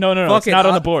bottom. No, Fuck it's it, not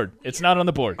on I- the board. It's not on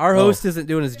the board. Our host isn't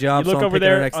doing his job, You so look I'm over picking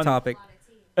our there next on- topic.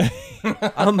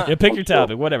 Yeah, pick your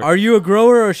topic. Whatever. Are you a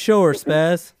grower or a shower,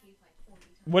 Spaz?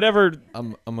 Whatever.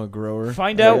 I'm a grower.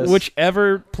 Find I out guess.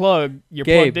 whichever plug you're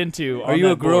Gabe, plugged into. Are on you a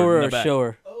that board grower in or the a back.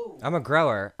 shower? I'm a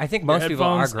grower. I think most people are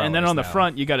Headphones, growers. and then on the though.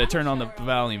 front, you got to turn on the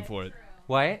volume for it.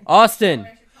 What? Austin.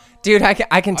 Dude, I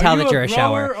can tell you that a you're a grower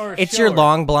shower. or a It's your shower?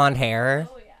 long blonde hair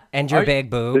and your Are- big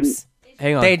boobs.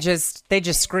 Hang on. They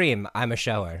just scream, I'm a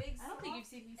shower. I don't think you've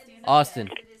seen me stand Austin.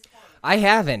 I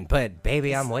haven't, but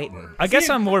baby, I'm waiting. I guess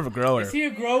I'm more of a grower. he a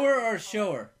grower or a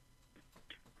shower?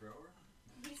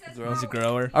 He's a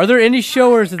grower. Are there any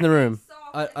showers in the room?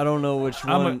 I don't know which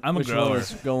I'm a- one. I'm a which grower. one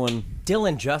is going.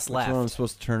 Dylan just Which one I'm left.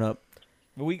 supposed to turn up?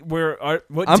 What?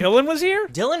 I'm- Dylan was here?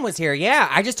 Dylan was here. Yeah,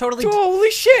 I just totally.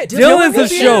 Holy shit! Dylan's a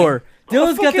was here? shower.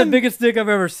 Dylan's got the fucking- biggest dick I've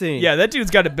ever seen. Yeah, that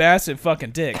dude's got a massive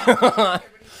fucking dick.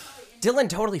 Dylan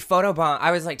totally photobombed. I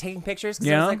was like taking pictures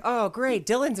because I Yeah? was like, oh great,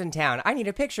 Dylan's in town. I need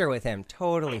a picture with him.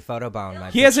 Totally photobombed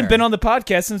my. He hasn't been on the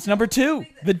podcast since number 2,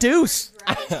 the Deuce,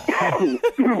 Dylan's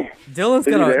Is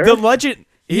he got there? a. the legend.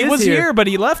 He He is was here. here, but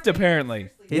he left apparently.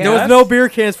 There was no beer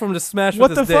cans for him to smash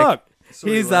What with the his dick. fuck?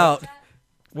 He's out.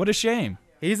 What a shame.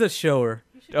 He's a shower.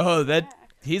 Oh,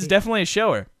 he's definitely a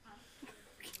shower.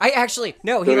 I actually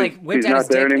no. He So like whipped he's out not his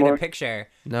there dick in anymore? a picture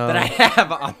No. that I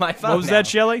have on my phone. What was now. that,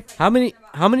 Shelly? How many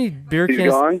beer He's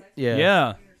cans? gone?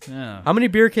 Yeah. Yeah. How many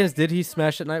beer cans did he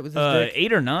smash at night with his dick?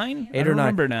 8 or 9? I 8 don't or 9.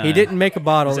 remember now. He didn't make a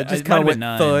bottle. It It just might kind of have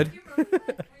went been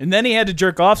thud. And then he had to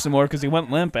jerk off some more because he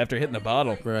went limp after hitting the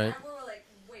bottle. Right.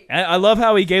 I love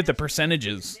how he gave the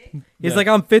percentages. He's like,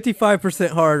 I'm 55%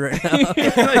 hard right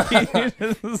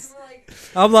now.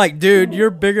 I'm like, dude, you're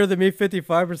bigger than me,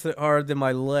 55% hard than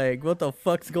my leg. What the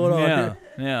fuck's going on yeah,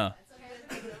 here?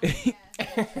 yeah.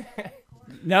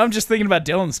 Now I'm just thinking about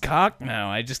Dylan's cock.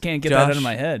 Now I just can't get that out Josh. of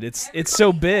my head. It's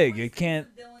so big.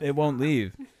 It won't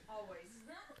leave.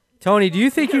 Tony, do you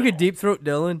think you could deep throat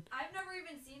Dylan? I've never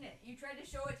even seen it. You tried to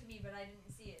show it to me, but I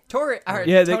didn't see it. Tori, or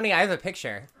Yeah, they- Tony, I have a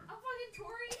picture. I'm fucking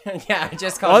Tori. Yeah, I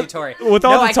just called you Tori. With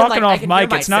all No, the I can, talking like, I off can hear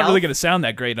mic, it's not really myself. going to sound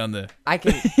that great on the. I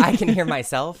can hear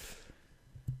myself.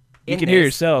 You in can hear this.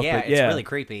 yourself, Yeah, but it's yeah. really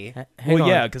creepy. Hang Well, on.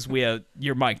 yeah, because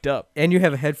you're mic'd up. And you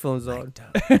have headphones on.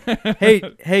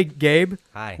 hey, Gabe.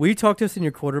 Hi. Will you talk to us in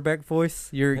your quarterback voice?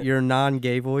 Your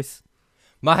non-gay voice?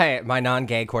 My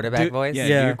non-gay quarterback Dude, voice. Yeah,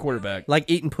 Yeah. you're quarterback. Like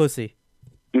eating pussy.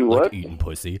 Do what? Eating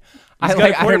pussy. He's I got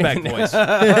like a quarterback I don't even- voice.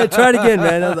 Try it again,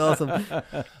 man. That was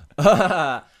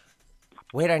awesome.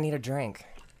 Wait, I need a drink.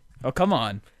 Oh, come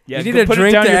on. Yeah, You need go a put drink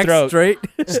it down to your act throat. straight.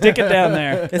 Stick it down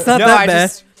there. It's not No, that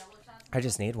bad. I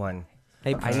just need one.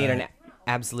 Hey, I need an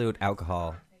absolute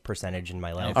alcohol percentage in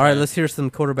my life. all right, let's hear some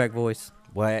quarterback voice.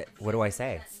 What do I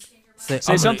say? Say,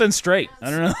 Say something straight. I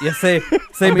don't know. Yeah, say I'm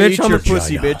gonna bitch eat on your the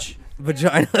pussy, bitch.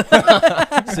 vagina.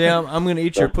 Say I'm gonna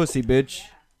eat your pussy, bitch.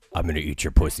 I'm gonna eat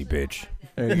your pussy, bitch.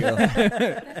 There you go.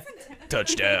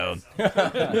 Touchdown.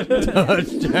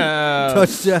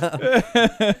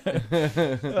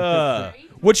 Touchdown.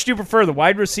 Which do you prefer, the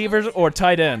wide receivers or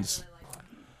tight ends?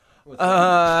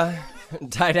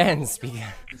 Tight ends.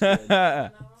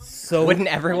 So Wouldn't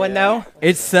everyone know?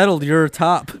 it's settled. You're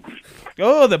top.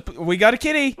 Oh, we got a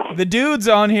kitty. The dude's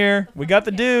on here. We got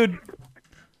the dude.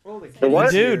 The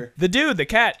what? The dude, the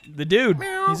cat, the dude.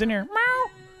 He's in here.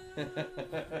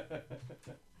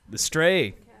 The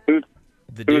stray. Who-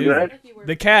 The who's dude. that?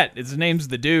 The cat. His name's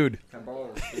the dude.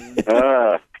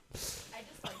 Ah.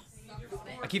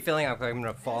 I keep feeling like I'm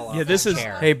gonna fall off. Yeah, this the is-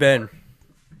 chair. Hey Ben.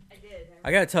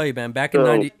 I gotta tell you, man. Back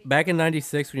in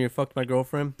 '96 when you fucked my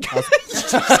girlfriend,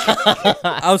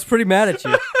 I was pretty mad at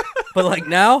you. But like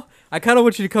now, I kind of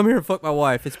want you to come here and fuck my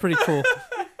wife. It's pretty cool. Don't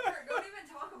even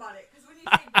talk about it, because when you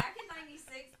say back in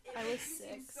 '96, I was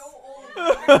seems 6. so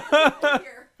old.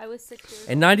 Here. I was 6 years.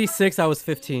 In '96, I was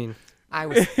 15. I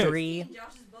was 3.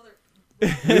 Josh's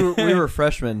brother. we were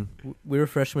freshmen. We were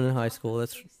freshmen in high school.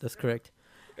 That's correct.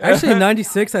 Actually, in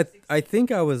 '96, I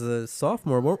think I was a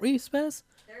sophomore, weren't we, Spaz?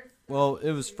 Well,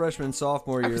 it was freshman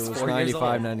sophomore year. was It was 4 years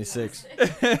 95, old. 96.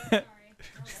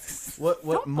 What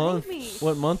Don't month? blame me.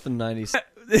 What month in '96?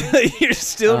 You're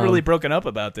still really broken up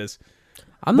about this.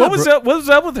 I'm What not. was up? What was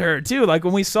up with her too? Like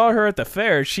when we saw her at the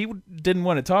fair, she didn't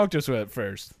want to talk to us at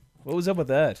first. What was up with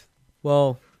that?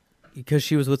 Well, because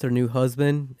she was with her new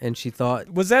husband, and she thought,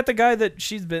 Was that the guy that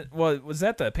she's been? Well, was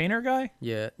that the painter guy?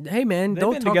 yeah, hey man, They've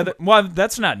don't been talk. together. Well,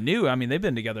 that's not new. I mean, they've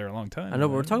been together a long time. I know,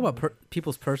 but we're talking about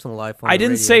people's personal life. On I the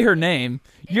didn't radio. say her name.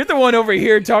 You're the one over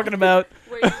here talking about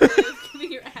Where you live, give me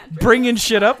your address. bringing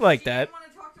shit up like that. I want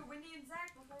to talk to Wendy and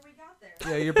Zach before we got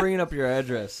there. Yeah, you're bringing up your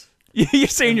address. You're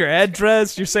saying your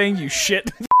address. You're saying you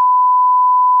shit.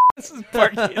 This is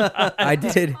parking lot. I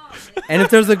did. And if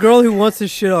there's a girl who wants to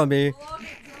shit on me,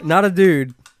 not a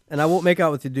dude, and I won't make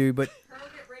out with the dude, but Her will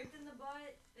get raped in the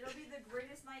butt. It'll be the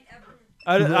greatest night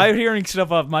ever. I'm hearing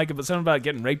stuff off Micah, but something about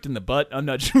getting raped in the butt. I'm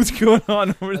not sure what's going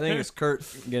on over I there. think it's Kurt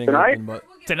getting Tonight? raped in the butt.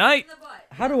 We'll get Tonight? raped in the butt.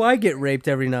 how do I get raped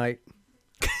every night?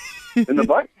 In the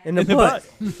butt? In the In the butt.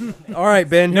 All right,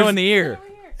 Ben. No, Here's, in the ear.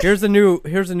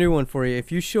 here's a new one for you.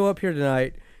 If you show up here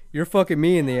tonight, you're fucking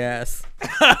me in the ass.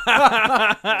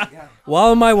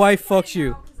 While my wife fucks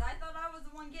you. Because I thought I was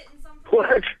the one getting some.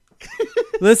 What?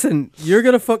 Listen, you're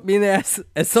gonna fuck me in the ass,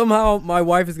 and somehow my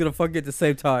wife is gonna fuck you at the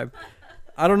same time.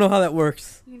 I don't know how that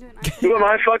works. You can do an Who am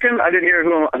I fucking? I didn't hear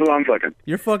who I'm fucking.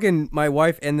 You're fucking my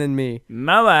wife and then me.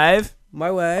 My wife. My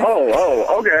wife.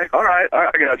 Oh, okay. All right. I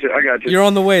got you. You're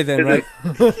on the way then, Is right?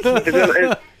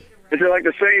 Is it like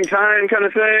the same time kind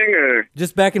of thing, or?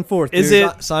 Just back and forth. Is dude. it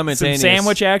some Simultaneous.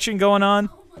 sandwich action going on?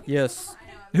 Yes.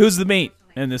 Who's the meat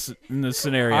in this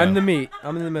scenario? I'm the meat.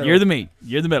 I'm in the middle. You're the meat.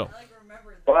 You're the middle.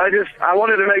 Well, I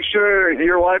wanted to make sure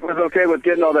your wife was okay with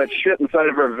getting all that shit inside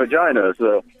of her vagina.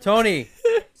 So Tony.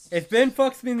 If Ben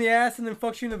fucks me in the ass and then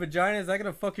fucks you in the vagina, is that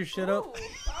gonna fuck your shit up?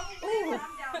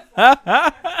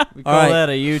 We call All right. that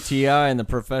a UTI in the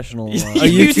professional. A UTI.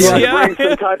 UTI. bring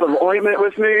some type of ointment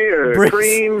with me or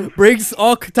cream. Brings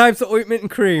all types of ointment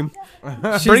and cream.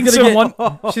 She's Bring gonna some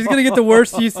get, she's gonna get the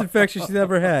worst yeast infection she's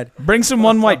ever had. Bring some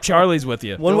one white Charlies with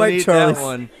you. One Don't white eat Charlie. that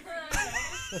one.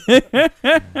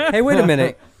 Hey, wait a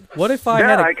minute. What if I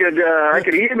had Yeah, a I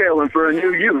could email him for a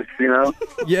new use. You know.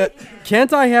 yeah?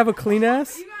 Can't I have a clean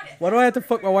ass? Why do I have to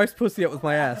fuck my wife's pussy up with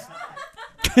my ass?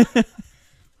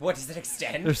 What does it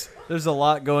extend? There's a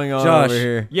lot going on Josh. over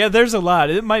here. Yeah, there's a lot.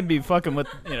 It might be fucking with,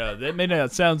 that may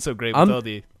not sound so great with all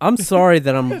the... I'm sorry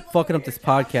that I'm fucking up this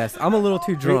podcast. I'm a little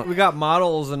too drunk. We got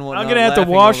models and whatnot. I'm going to have to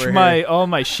laughing wash over my here. all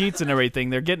my sheets and everything.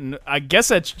 They're getting... I guess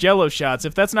that's Jell-O shots.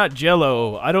 If that's not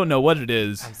Jell-O, I don't know what it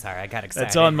is. I'm sorry, I got excited.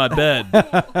 That's on my bed.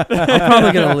 I'm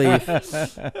probably gonna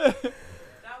leave.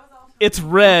 It's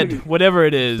red, whatever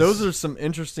it is. Those are some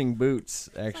interesting boots,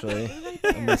 actually.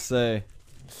 I must say,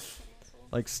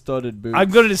 like studded boots. I'm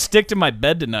going to stick to my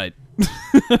bed tonight.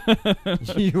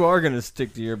 You are gonna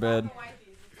stick to your bed.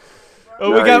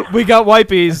 Oh, we got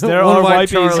wipies. There One are white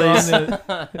wipies.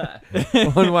 Charlies.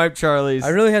 On One wipe Charlie's. I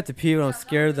really have to pee, but I'm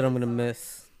scared that I'm gonna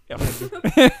miss. Earlier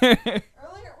it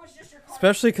was just your car.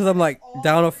 Especially because I'm like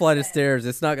down a flight of stairs.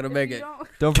 It's not gonna make it.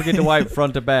 Don't forget to wipe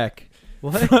front to back.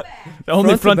 What? the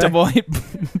only Front to front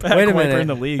to back Wait a wiper minute. in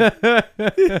the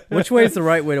league. Which way is the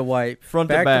right way to wipe? Front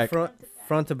to back back. front,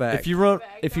 front to back.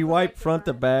 If you wipe front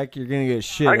to back, you're gonna get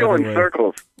shit I go in everywhere.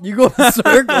 circles. You go in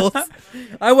circles.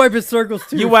 I wipe in circles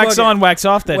too. You wax Fuck on, it. wax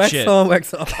off that wax shit. on,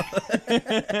 wax off.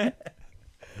 I It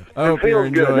hope you're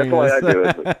feels good. That's enjoying why I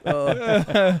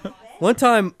this. do it. One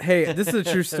time, hey, this is a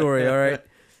true story. All right.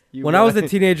 You When I was a wipe-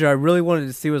 teenager, I really wanted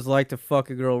to see what it's like to fuck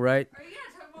a girl. Right? Are you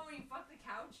gonna talk about when you fuck the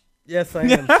couch? Yes, I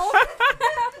am.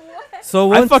 So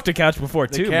I once, fucked a couch before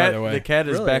the too, cat, by the way. the cat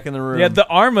is Really? back in the room. Yeah, the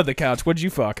arm of the couch. What'd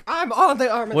you fuck? I'm on the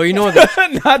arm. well, you know what?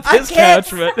 The, Not this can't-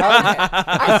 couch, but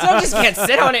I still just can't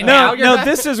sit on it now. no, You're no. not-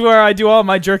 This is where I do all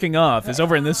my jerking off. Is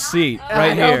over in this seat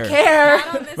right I here. don't care.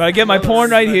 But I get my porn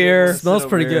right here. smells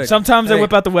pretty good. Sometimes I Hey.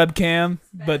 whip out the webcam,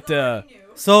 but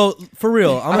So for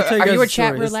real, I'm gonna tell you Are guys you a a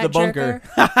chat story. roulette the bunker.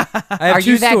 jerker? I have Are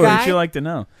two you that stories. guy? what'd you like to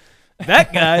know?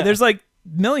 That guy. There's like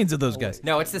millions of those guys.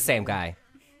 No, it's the same guy.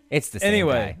 It's the same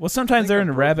Anyway, guy. well, sometimes they're in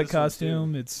a rabbit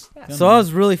costume. It's So I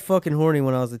was really fucking horny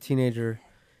when I was a teenager,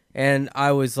 and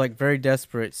I was like very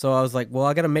desperate. So I was like, well,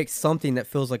 I gotta make something that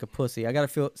feels like a pussy. I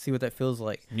gotta see what that feels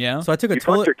like. yeah. So I took a You fucked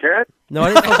toilet. your cat? No,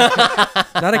 I didn't. Fuck a cat.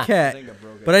 Not a cat.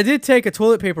 But I did take a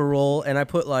toilet paper roll and I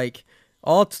put like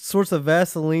all sorts of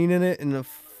Vaseline in it and the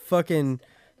fucking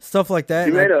stuff like that.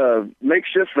 You and made a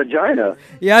makeshift vagina.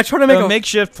 yeah, I tried to make a a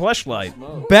makeshift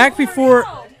fleshlight. back before.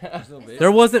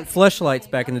 There wasn't fleshlights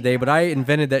back in the day, but I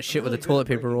invented that shit with a toilet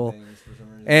paper roll,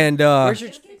 and Where's your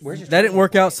that didn't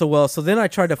work out so well. So then I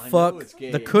tried to fuck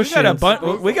the cushions.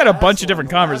 We got a bunch of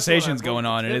different conversations going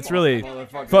on, and it's really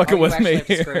fucking with me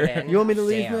here. You want me to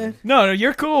leave, Damn. man? No,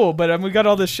 you're cool, but we got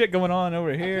all this shit going on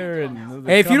over here. And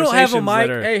the Hey, if you don't have a conversations mic, that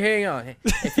are- hey, hang on.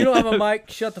 If you don't have a mic,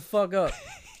 shut the fuck up.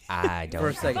 I don't. For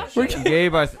a second.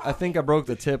 Gabe, I think I broke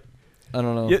the tip. I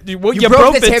don't know. You You broke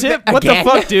broke the the tip. tip What the again?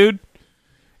 fuck, dude?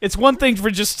 It's one thing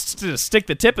for just to stick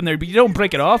the tip in there, but you don't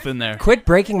break it off in there. Quit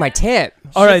breaking my tip.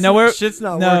 All right, now we're Shit's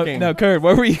not no, working. no, Kurt,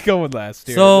 where were you going last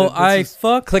year? So This I is-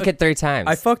 fucked. Click it 3 times.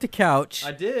 I fucked a couch.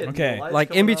 I did. Okay. The light's Like,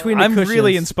 going in between out. the I'm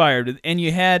really cushions. inspired, and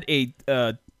you had a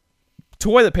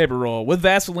toilet paper roll with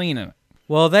Vaseline in it.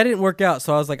 Well, that didn't work out,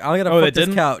 so I was like, I'm gonna Oh, fuck that this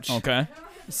didn't. couch. Okay.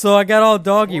 So I got all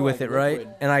doggy with it, right?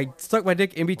 And I stuck my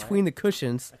dick in between the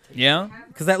cushions Yeah.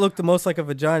 because that looked the most like a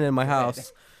vagina in my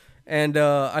house. And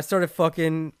I started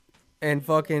fucking,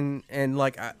 and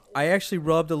like I actually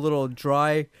rubbed a little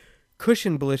dry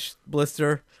cushion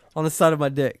blister on the side of my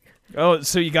dick. Oh,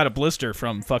 so you got a blister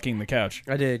from fucking the couch?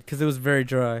 I did because it was very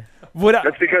dry. What?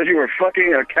 That's because you were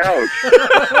fucking a couch.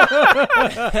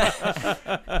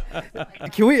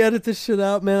 Can we edit this shit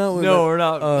out, man? No, we're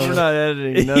not. We're not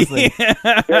editing nothing.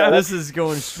 This is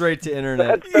going straight to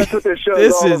internet. That's what this show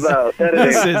This is all is- about.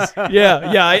 This Editing. is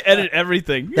yeah. I edit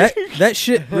everything. That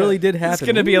shit really did happen. It's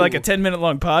gonna be like a 10-minute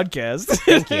long podcast.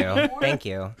 Thank you. Thank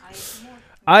you.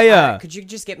 I Could you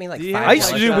just get me like Yeah, 5? I used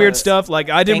to do weird stuff. Like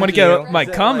I didn't Thank want to get you. my Is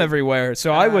it cum like- everywhere,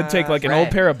 so I would take like an old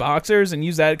red. pair of boxers and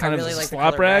use that kind of really as a like the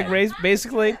slop color rag, red.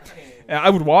 basically. I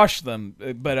would wash them,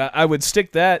 but I would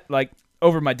stick that like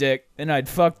over my dick, and I'd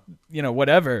fuck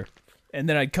whatever, and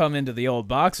then I'd come into the old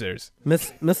boxers.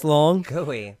 Miss Long,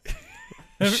 Gooey.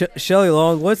 Shelly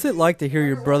Long. What's it like to hear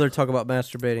your brother talk about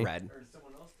masturbating? Red.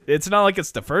 It's not like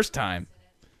it's the first time.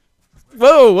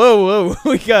 Whoa!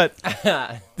 We got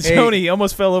Tony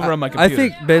almost fell over on my I computer.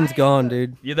 think Ben's gone,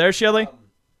 dude. You there, Shelly?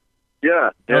 Yeah.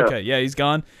 Okay, yeah, he's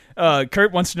gone.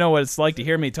 Kurt wants to know what it's like to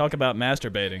hear me talk about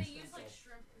masturbating.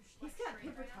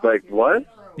 Like what?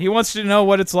 He wants to know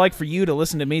what it's like for you to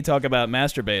listen to me talk about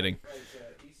masturbating.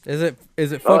 Is it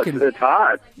Oh, fucking? it's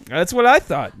hot. That's what I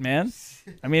thought, man.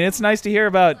 I mean, it's nice to hear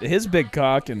about his big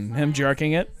cock and him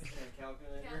jerking it.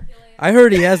 I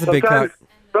heard he has a big cock.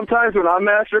 Sometimes when I'm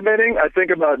masturbating, I think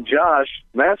about Josh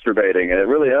masturbating, and it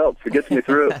really helps. It gets me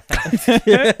through.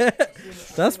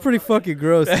 That's pretty fucking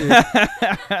gross, dude.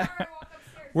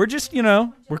 We're just,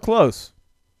 we're close.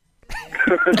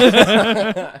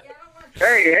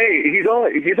 Hey, he's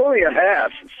only a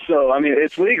half, so I mean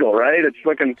it's legal, right? It's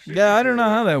fucking. Yeah, I don't know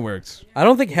how that works. I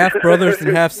don't think half brothers and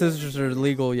half sisters are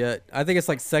legal yet. I think it's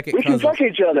like second We can cousins. fuck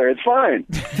each other. It's fine.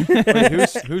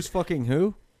 Wait, who's fucking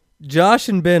who? Josh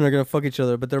and Ben are gonna fuck each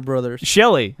other, but they're brothers.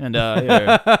 Shelly and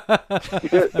here.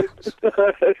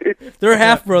 They're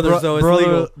half brothers though. It's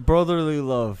legal. Brotherly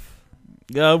love.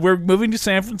 We're moving to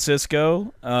San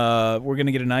Francisco. We're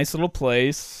gonna get a nice little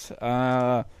place.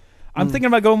 I'm thinking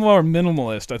about going more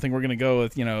minimalist. I think we're gonna go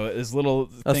with as little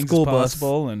A things school as bus.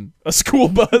 possible and a school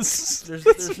bus.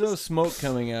 There's no smoke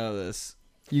coming out of this.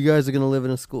 You guys are gonna live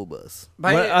in a school bus.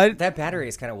 That battery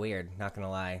is kind of weird. Not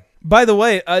gonna lie. By the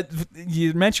way,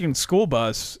 you mentioned school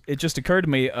bus. It just occurred to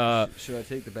me. Should I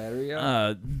take the battery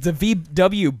out? The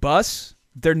VW bus.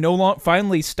 They're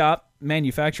finally stopped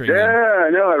manufacturing them. Yeah, I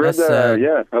know. I read That's that. sad.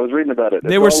 Yeah, I was reading about it.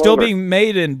 They It's were all still over. being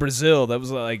made in Brazil. That was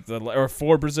like or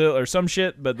for Brazil or some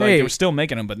shit. But like Hey. they were still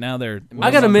making them. But now they're. I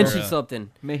gotta no mention longer,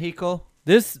 something. Mexico.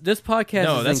 This podcast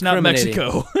No, is that's not incriminating.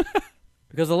 Mexico.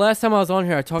 Because the last time I was on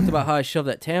here, I talked about how I shoved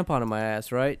that tampon in my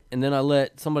ass, right? And then I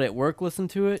let somebody at work listen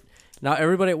to it. Now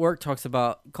everybody at work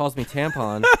calls me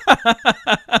tampon.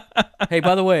 Hey,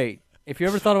 by the way, if you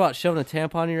ever thought about shoving a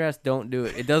tampon in your ass, don't do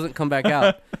it. It doesn't come back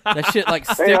out. That shit like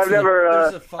sticks. Hey, I've in the-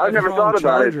 never thought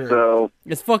about it. charger. So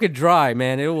It's fucking dry,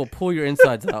 man. It will pull your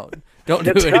insides out. Don't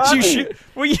do It's it. not- you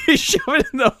shove it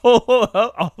in the hole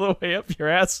all the way up your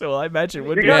ass. So I imagine it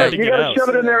would you be hard gotta, to you get gotta out. shove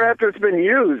it in there after it's been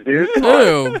used, dude.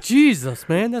 Ew, Jesus,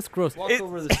 man, that's gross. Walk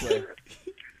over this way.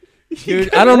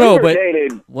 Dude, I don't know, but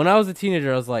Dated. when I was a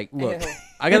teenager, I was like, look,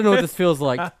 I gotta know what this feels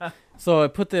like. So I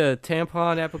put the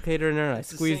tampon applicator in there and I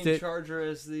squeezed it. Charger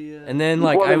as the. And then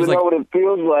like Wanted I was to know like what it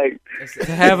feels like.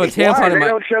 to have a Why? tampon They in my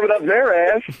don't shove it up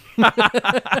their ass.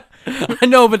 I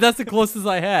know, but that's the closest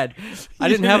I had. I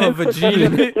didn't have a vagina.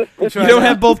 You don't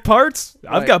have both parts?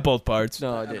 I've Right. got both parts.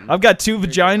 No, I didn't. I've got 2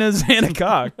 vaginas and a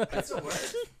cock.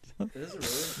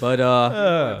 But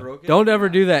don't ever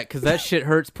do that because that shit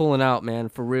hurts pulling out, man,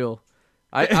 for real.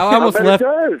 I almost bet left. It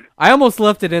does. I almost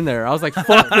left it in there. I was like,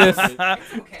 "Fuck this."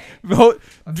 But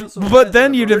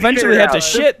then you'd eventually have to out.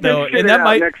 shit though, Just shit and it that out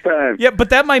might next time. yeah, but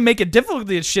that might make it difficult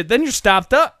to shit. Then you're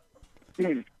stopped up. I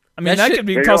mean, That that shit- could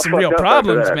be You're cause all some real fucked up after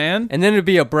problems, that. man. And then it'd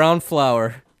be a brown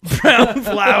flower. Brown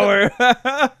flour.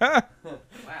 That'd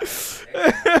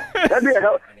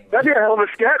be a hell of a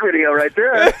scat video right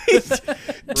there.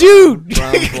 Dude,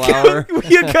 Brown flour.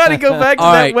 you gotta go back to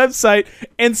All that right. website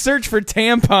and search for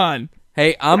tampon.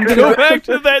 Hey, I'm Go gonna back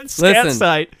to that scat listen.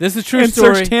 site This is a true and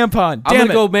story. search tampon. I'm Damn gonna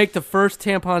it. go make the first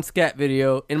tampon scat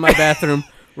video in my bathroom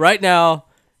right now.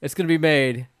 It's gonna be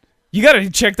made. You got to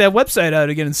check that website out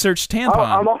again and search tampon.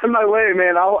 I'm on my way,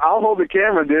 man. I'll hold the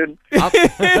camera, dude.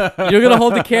 You're gonna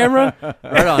hold the camera?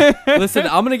 Right on. Listen,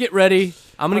 I'm gonna get ready.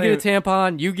 I'm gonna get a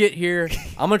tampon. You get here.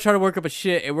 I'm gonna try to work up a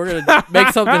shit, and we're gonna make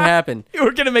something happen. We're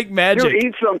going to make magic. Dude,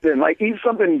 eat something. Like, eat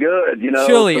something good, you know?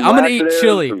 Chili. Some I'm gonna eat laxatives,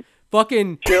 chili. some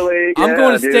Fucking Chili. I'm yeah,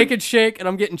 going to dude. Steak and Shake, and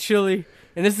I'm getting chili.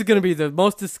 And this is gonna be the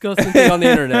most disgusting thing on the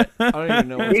internet. I don't even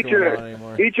know what's Eat going on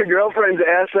anymore. your girlfriend's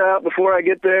ass out before I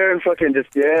get there and fucking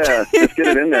just get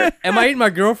it in there. Am I eating my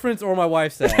girlfriend's or my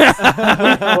wife's ass?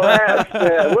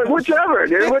 Whichever,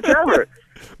 dude, whichever.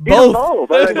 Both.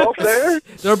 Both. Are they both there?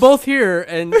 They're both here,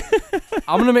 and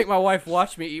I'm gonna make my wife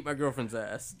watch me eat my girlfriend's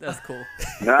ass. That's cool.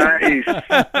 Nice.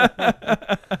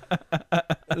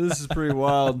 This is pretty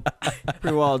wild.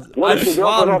 Pretty wild. What is the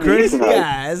Wild girlfriend and crazy having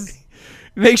guys.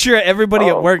 Make sure everybody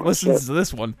at Oh, work oh, listens shit. to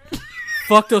this one.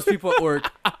 Fuck those people at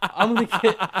work. I'm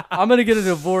gonna get a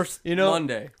divorce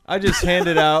Monday. I just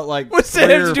handed out like What's that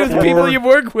have to do with the people you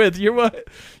work with? Your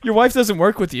wife doesn't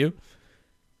work with you.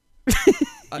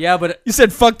 Yeah, but You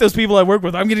said fuck those people I work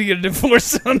with. I'm gonna get a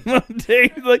divorce on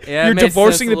Monday. Like Yeah, it you're made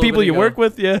divorcing sense a the little people bit you ago. work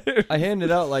with. Yeah. I handed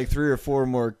out like 3 or 4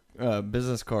 more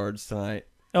business cards tonight.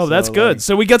 Oh, that's So, good. like-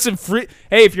 So we got some free.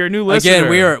 Hey, if you're a new listener, again,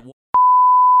 we are at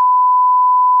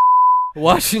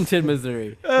Washington,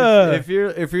 Missouri. If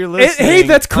you're listening, hey,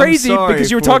 that's I'm crazy sorry because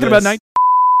you were for talking about this.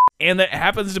 and that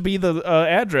happens to be the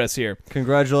address here.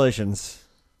 Congratulations.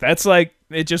 That's like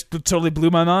it just totally blew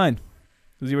my mind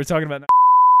because you were talking about.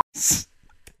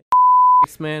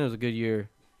 Man, it was a good year.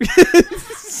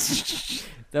 That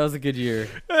was a good year.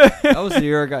 That was the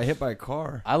year I got hit by a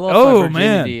car. I lost Oh, my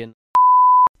virginity, and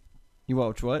You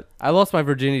watch what? I lost my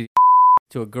virginity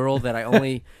to a girl that I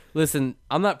only listen.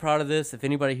 I'm not proud of this. If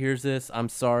anybody hears this, I'm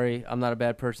sorry. I'm not a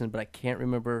bad person, but I can't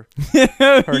remember.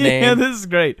 Yeah, name. this is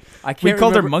great. I can't. We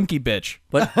called her remember, Monkey Bitch.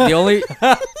 but the only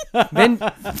then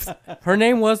her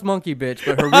name was Monkey Bitch,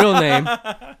 but her real name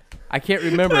I can't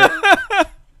remember. It.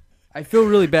 I feel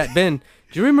really bad. Ben,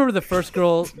 do you remember the first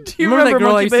girl? Do you remember that remember girl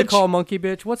I Monkey used to Bitch? call Monkey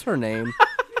Bitch? What's her name?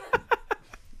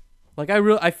 Like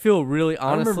I feel really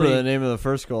I remember the honestly. name of the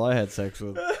first girl I had sex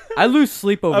with. I lose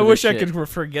sleep over. I this wish I shit. could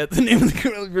forget the name of the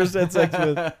girl you first had sex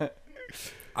with.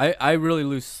 I really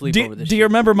lose sleep over this. Do you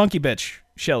remember Monkey Bitch,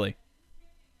 Shelly?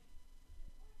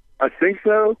 I think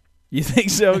so. You think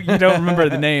so? You don't remember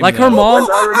the name. Like though. her mom?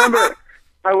 I remember.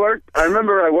 I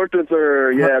remember. I worked with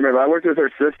her. Yeah, I remember. I worked with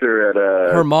her sister at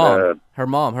Her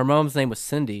mom. Her mom's name was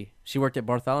Cindy. She worked at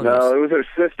Bartholomew's. No, it was her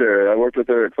sister. I worked with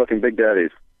her at fucking Big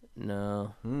Daddy's.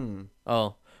 No. Hmm.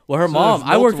 Oh. Well, her So mom.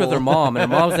 there's I worked with her multiple. mom,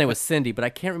 and her mom's name was Cindy, but I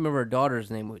can't remember her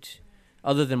daughter's name, which,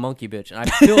 other than Monkey Bitch. And I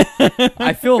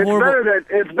feel It's horrible. better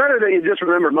that you just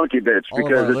remember Monkey Bitch All of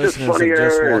because our it's just listeners have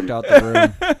just funnier walked and out the room.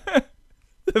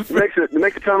 it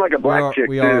makes it sound like a black chick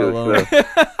we too. are alone. So.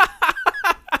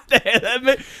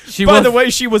 She By was the way,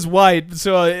 she was white,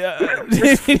 so I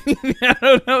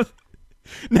don't know.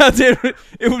 No, dude,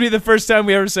 it would be the first time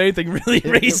we ever say anything really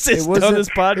racist on this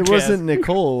podcast. It wasn't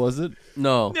Nicole, was it?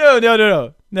 no.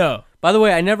 No. By the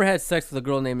way, I never had sex with a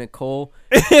girl named Nicole.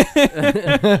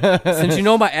 Since you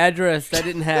know my address, that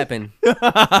didn't happen.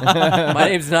 My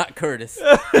name's not Curtis.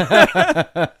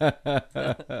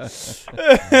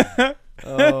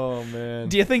 Oh man.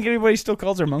 Do you think anybody still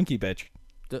calls her Monkey Bitch?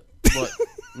 What?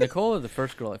 Nicole or the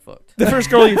first girl I fucked? The first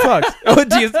girl you fucked. Oh,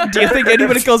 do you think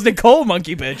anybody calls Nicole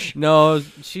Monkey Bitch? No,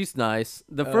 she's nice.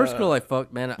 The first girl I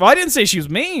fucked, man, Well, I didn't say she was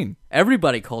mean.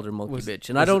 everybody called her Monkey Bitch,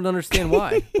 and I don't understand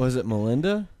why. Was it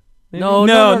Melinda? No.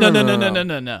 No.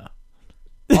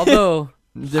 Although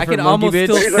I Different can monkey almost bitch?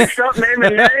 still. He's like, stop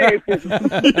naming names.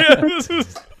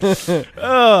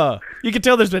 You can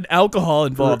tell there's been alcohol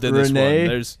involved in this one. Renee?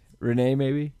 There's. Renee,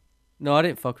 maybe. No, I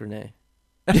didn't fuck Renee.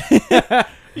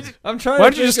 I'm trying. Why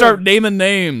to don't you just think start naming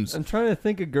names? I'm trying to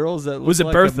think of girls that look Was it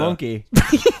like Bertha? a monkey.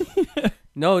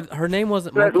 No, her name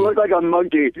wasn't That Monkey. look like a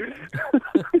monkey.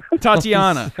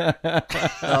 Tatiana.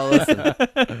 Oh,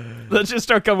 listen. Let's just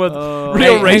start coming with Oh.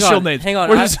 real Hang racial on, names. hang on.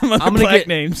 What are some other I'm gonna black get-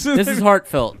 names? This is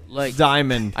heartfelt. Like,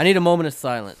 Diamond. I need a moment of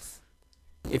silence.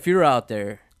 If you're out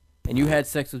there and you had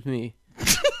sex with me,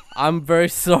 I'm very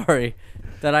sorry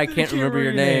that I can't remember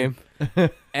your name.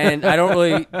 And I don't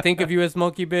really think of you as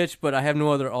Monkey Bitch, but I have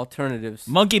no other alternatives.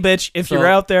 Monkey Bitch, if So- you're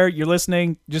out there, you're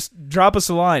listening, just drop us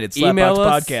a line at Email Slapbox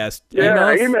us. Podcast. Yeah, Email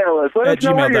us email us. Let at us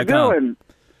know what you're gmail.com. doing.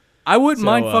 I wouldn't So,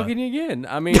 mind fucking you again.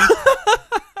 I mean,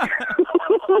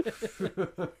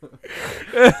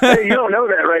 Hey, you don't know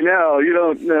that right now. You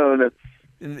don't know that.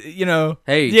 You know,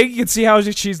 Hey. you can see how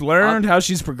she's learned, how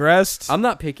she's progressed. I'm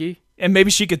not picky. And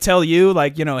maybe she could tell you,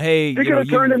 like, you know, hey, She could have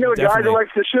turned into a guy that likes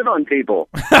to shit on people.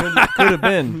 Could have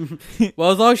been.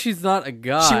 Well, as long as she's not a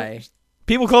guy.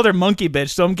 People called her monkey bitch,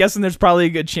 so I'm guessing there's probably a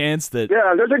good chance that.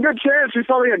 Yeah, there's a good chance she's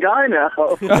probably a guy now.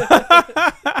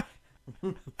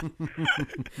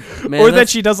 Man, Or that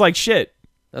she does like shit.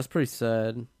 That's pretty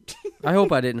sad. I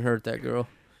hope I didn't hurt that girl.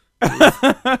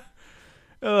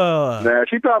 Nah,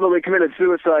 she probably committed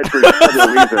suicide for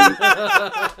other reasons.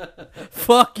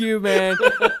 Fuck you, man.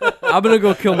 I'm gonna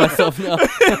go kill myself now.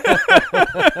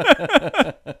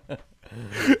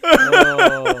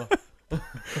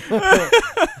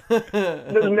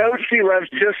 The note she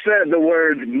left just said the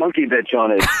word monkey bitch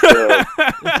on it. So.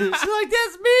 She's like,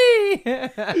 that's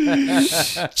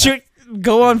me. Shoot,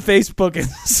 go on Facebook and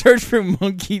search for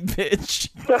monkey bitch.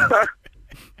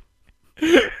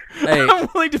 Hey, I'm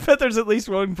willing to bet there's at least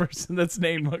one person that's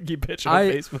named monkey bitch on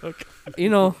Facebook. you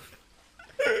know,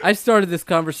 I started this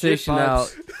conversation Shit out.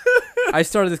 vibes. I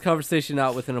started this conversation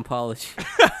out with an apology,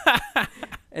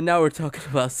 and now we're talking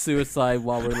about suicide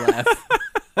while we're laughing.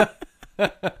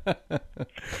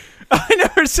 I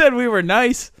never said we were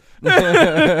nice.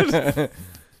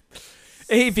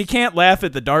 Hey, if you can't laugh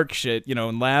at the dark shit, you know,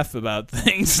 and laugh about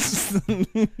things,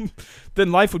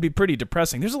 then life would be pretty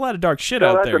depressing. There's a lot of dark shit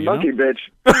out That's there, a you know? monkey bitch.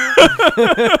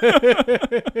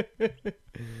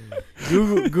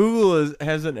 Google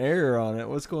has an error on it.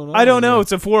 What's going on? I don't know.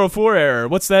 It's a 404 error.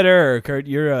 What's that error, Kurt?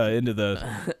 You're into the...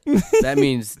 That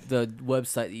means the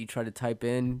website that you try to type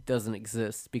in doesn't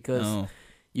exist because Oh.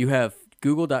 you have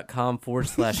google.com/com. What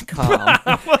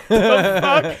the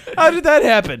fuck? How did that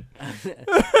happen?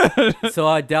 So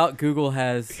I doubt Google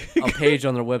has a page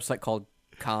on their website called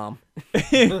com.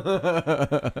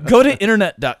 Go to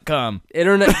internet.com.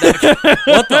 Internet.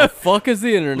 What the fuck is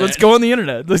the internet? Let's go on the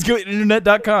internet. Let's go to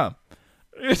internet.com.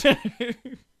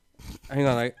 Hang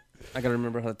on, I gotta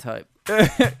remember how to type.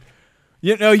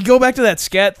 You know, you go back to that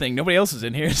scat thing. Nobody else is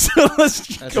in here, so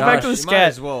let's go back to the You might scat.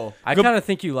 as well. I Go- kind of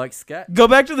think you like scat. Go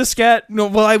back to the scat. No,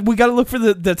 well, we got to look for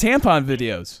the tampon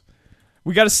videos.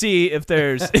 We got to see if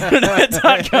there's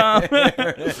internet.com.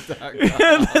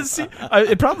 Let's see.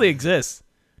 It probably exists.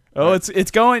 Oh,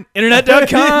 it's going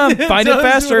internet.com. Find it does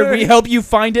faster. work. We help you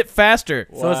find it faster.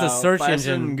 So it's a search faster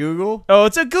engine. than Google. Oh,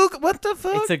 it's a Google. What the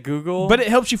fuck? It's a Google, But it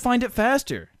helps you find it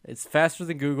faster. it's faster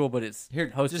than Google, but it's Here,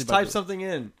 hosted just by type Google. something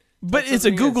in. But Type it's a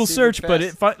something in, Google see if search. it's But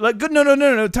fast. it good.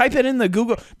 No. Type it in the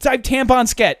Google. Type tampon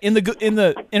scat in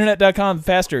the internet.com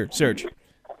faster search.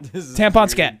 This is Tampon weird.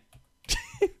 scat.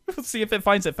 Let's see if it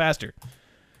finds it faster.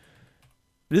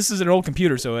 This is an old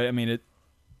computer, so I mean it.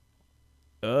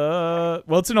 Well,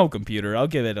 it's an old computer. I'll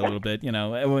give it a little bit. You know,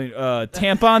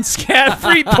 tampon scat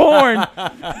free porn.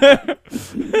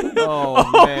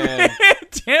 Oh, man.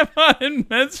 Tampon and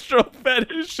menstrual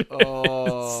fetishes.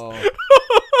 Oh.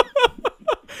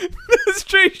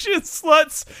 Menstruation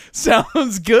sluts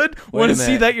sounds good. Wait Want a to see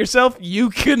minute. that yourself? You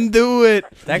can do it.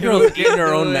 That girl's getting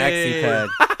her own maxi pad.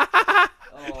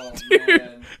 Oh,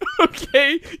 man.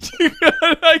 Okay,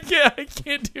 I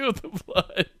can't deal with the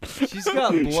blood. She's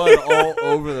got blood all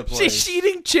over the place. She's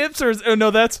eating chips, or oh no,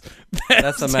 that's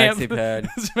That's a maxi pad.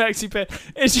 That's a maxi pad,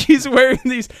 and she's wearing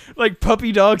these like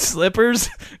puppy dog slippers.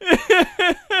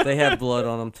 They have blood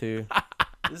on them too.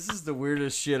 This is the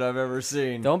weirdest shit I've ever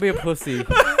seen. Don't be a pussy.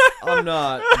 I'm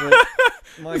not, but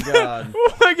my God.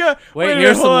 Oh my god! Wait, a here's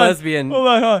minute, some hold on. lesbian- Hold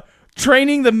on.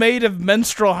 Training the maid of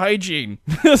menstrual hygiene.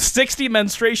 60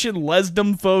 menstruation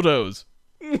lesdom photos.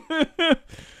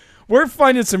 We're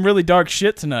finding some really dark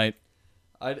shit tonight.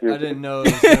 I didn't know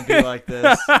it was going to be like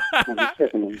this.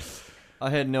 I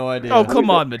had no idea. Oh, come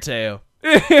on, Mateo.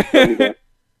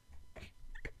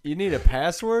 You need a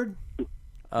password?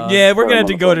 Yeah, we're gonna have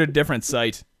to go to a different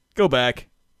site. Go back.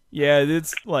 Yeah,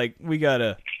 it's like we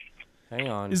gotta. Hang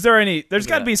on. Is there any? There's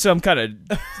got to be some kind of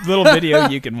little video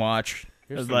you can watch.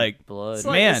 Here's It's some like, blood. It's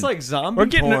like, Man, it's like zombie we're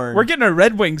getting porn. we're getting our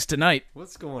Red Wings tonight.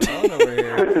 What's going on over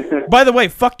here? By the way,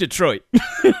 fuck Detroit.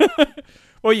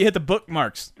 Well, you hit the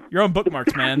bookmarks. You're on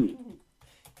bookmarks, man.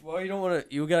 Well, you don't want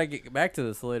to. You gotta get back to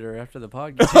this later after the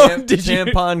podcast. Oh, did you?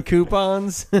 Tampon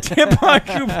coupons? Tampon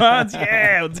coupons.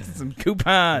 Yeah, let's get some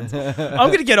coupons.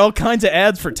 I'm gonna get all kinds of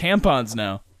ads for tampons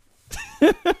now.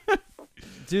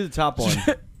 Do the top one.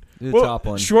 Do the Well, top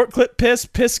one. Short clip piss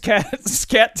cat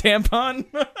scat tampon.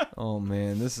 Oh,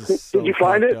 man. This is so Did you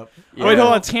find fucked it? up. Wait, hold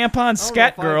on. I Tampon don't know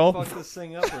scat if I girl. fucked this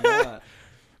thing up or not.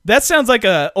 That sounds like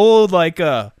a old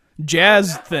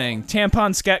jazz thing.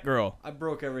 Tampon scat girl. I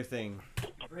broke everything.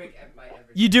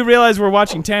 You do realize we're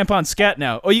watching Tampon Scat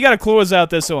now. Oh, you got to close out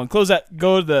this one. Close that.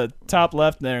 Go to the top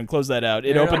left there and close that out.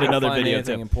 It Yeah, I opened don't another find video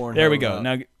anything too. in Pornhub There we go. about-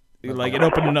 Now, like it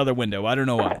opened another window. I don't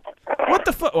know why. What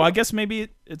the fuck? Well, I guess maybe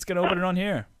it's gonna open it on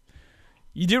here.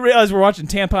 You do realize we're watching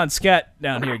Tampon Scat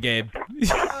down here, Gabe. You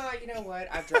know what?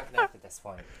 I've drunk enough at this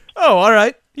point. Oh, all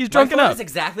right. He's My drunk phone enough. is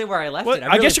exactly where I left Well, it.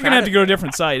 I guess you're going to have to go to a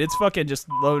different site. It's fucking just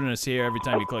loading us here every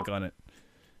time you click on it.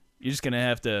 You're just going to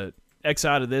have to X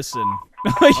out of this and...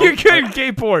 You're good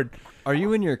gay porn. Are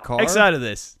you in your car? X out of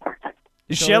this.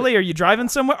 Shelly, are you driving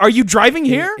somewhere? Are you driving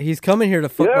here? He's coming here to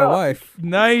fuck my wife.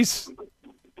 Nice.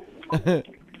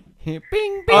 Bing,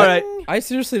 bing. All right. I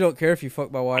seriously don't care if you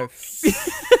fuck my wife.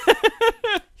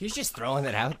 He's just throwing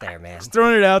it out there, man.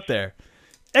 Throwing it out there.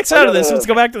 X out of this. Let's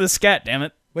go back to the scat, damn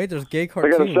it. Wait, there's gay I gotta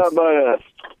cartoons. stop by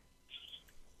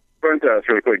Burnt House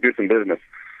really quick, do some business.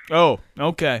 Oh,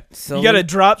 okay. So- You got to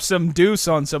drop some deuce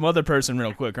on some other person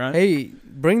real quick, right? Hey,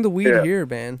 bring the weed Yeah. here,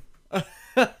 man.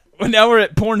 Well, now we're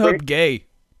at Pornhub Gay.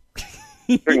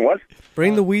 Bring what?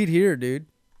 Bring the weed here, dude.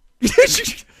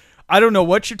 I don't know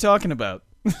what you're talking about.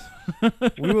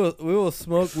 We will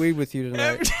smoke weed with you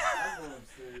tonight.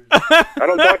 I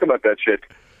don't talk about that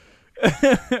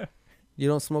shit. You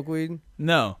don't smoke weed?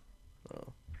 No.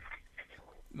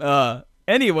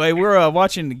 Anyway, we're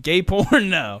watching gay porn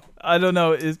now. I don't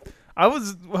know. I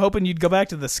was hoping you'd go back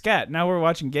to the scat. Now we're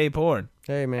watching gay porn.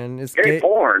 Hey, man, it's Gay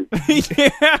porn.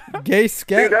 Yeah. gay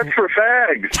scat. Dude, that's for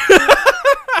fags.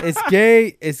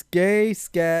 It's gay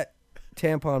scat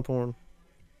tampon porn.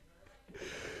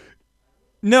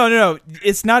 No.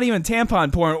 It's not even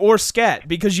tampon porn or scat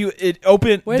because Wait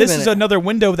a this is minute. another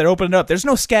window that opened up. There's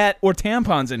no scat or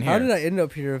tampons in here. How did I end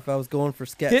up here if I was going for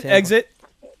scat Hit tampon? exit.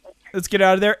 Let's get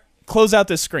out of there. Close out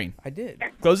this screen. I did.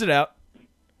 Close it out.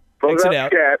 Close Exit out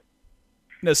out. scat.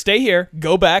 No, stay here.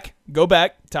 Go back.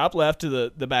 Top left to the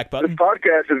back This button.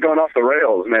 podcast has gone off the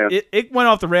rails, man. It went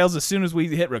off the rails as soon as we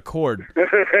hit record. Go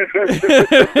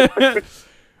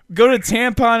to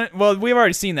tampon. Well, we've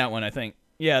already seen that one, I think.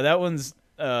 Yeah, that one's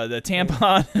the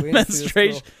tampon We didn't see this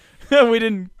menstruation. We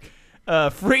didn't.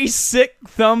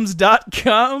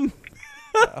 FreeSickThumbs.com.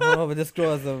 I don't know, but this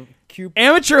girl has a cute.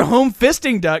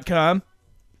 AmateurHomeFisting.com.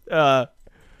 I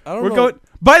don't We're know. going.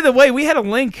 By the way, we had a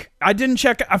link. I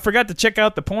forgot to check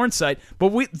out the porn site,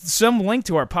 but some link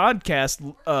to our podcast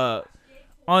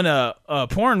on a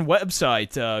porn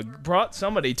website brought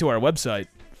somebody to our website.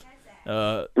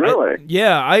 Really?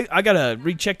 I gotta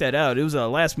recheck that out. It was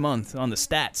last month on the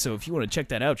stats. So if you want to check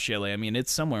that out, Shelly, I mean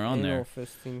it's somewhere on there. Anal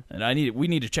fisting. And we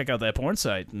need to check out that porn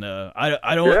site. And I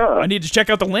Yeah. need to check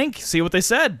out the link, see what they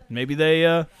said. Maybe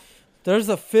they There's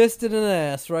a fist in an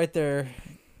ass right there.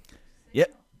 yeah.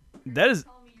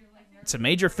 It's a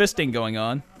major fisting going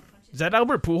on. Is that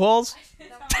Albert Pujols?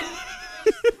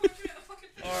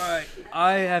 All right,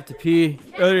 I have to pee.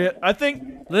 I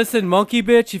think Listen, monkey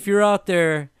bitch, if you're out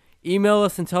there, email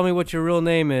us and tell me what your real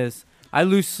name is. I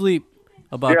lose sleep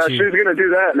about Yeah, you. she's gonna do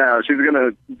that now. She's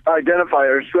gonna identify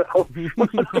herself.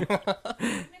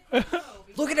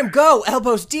 Look at him go,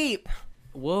 elbows deep.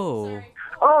 Whoa.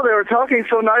 Oh, they were talking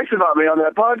so nice about me on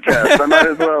that podcast. I might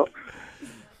as well.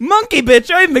 monkey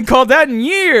bitch. I haven't been called that in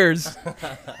years.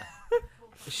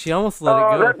 She almost let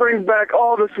Oh, it go. that brings back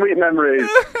all the sweet memories.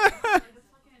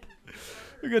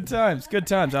 Good times. Good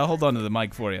times. I'll hold on to the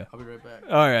mic for you. I'll be right back.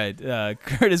 All right.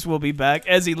 Curtis will be back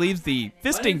as he leaves the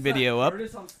fisting video up.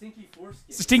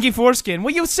 Stinky Foreskin.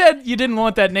 Well, you said you didn't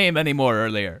want that name anymore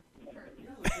earlier.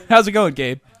 How's it going,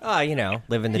 Gabe?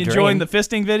 Living the You dream. enjoying the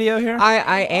fisting video here?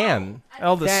 I am.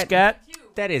 Oh, the that- scat.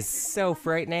 That is so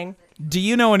frightening. Do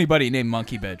you know anybody named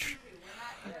Monkey Bitch?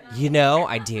 You know,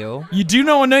 I do. You do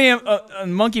know a name,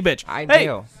 Monkey Bitch. I Hey,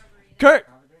 do. Kurt.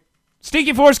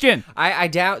 Stinky Foreskin. I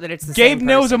doubt that it's the Gabe same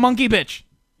knows person. a monkey bitch.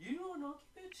 You know a monkey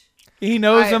bitch? He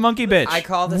knows I- a monkey bitch. I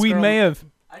call this We girl- may have.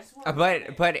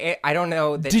 But I don't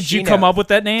know that Did she you come knows. up with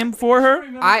that name for her?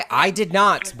 I did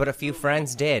not, but a few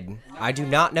friends did. I do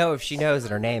not know if she knows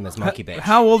that her name is Monkey Bitch.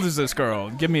 How old is this girl?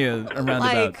 Give me a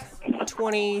roundabout. Like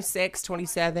 26,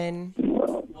 27.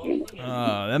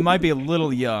 That might be a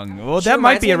little young. Well, She that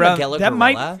might reminds be me of around. Magilla That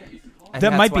might. Gorilla, and that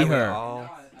that's might be why we her. all-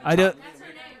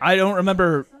 I don't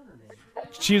remember.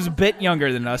 She was a bit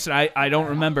younger than us, and I don't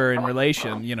remember in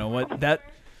relation. You know what that?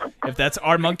 If that's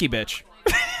our monkey bitch.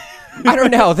 I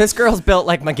don't know. This girl's built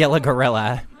like Magilla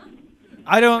Gorilla.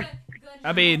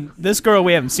 I mean, this girl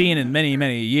we haven't seen in many,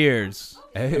 many years.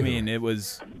 I mean, it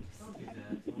was.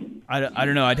 I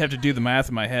don't know. I'd have to do the math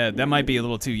in my head. That might be a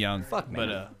little too young. Fuck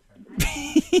me.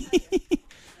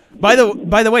 But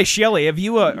by the way, Shelly, have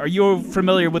you are you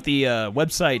familiar with the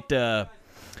website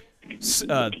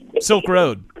Silk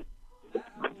Road?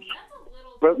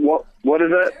 But what is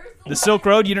that? The Silk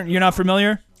Road. You're not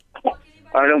familiar?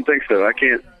 I don't think so. I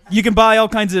can't. You can buy all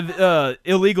kinds of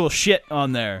illegal shit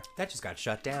on there. That just got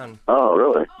shut down. Oh,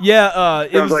 really? Yeah,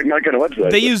 it Sounds was like my kind of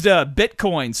website. they used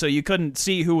Bitcoin, so you couldn't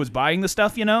see who was buying the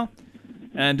stuff, you know.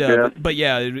 And but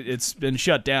yeah, it's been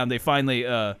shut down. They finally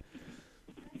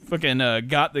fucking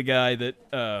got the guy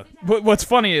that. What's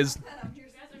funny is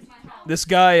this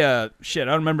guy. Shit,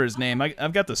 I don't remember his name.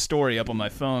 I've got the story up on my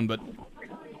phone, but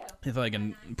if I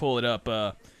can pull it up,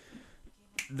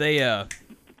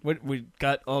 we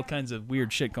got all kinds of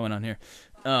weird shit going on here.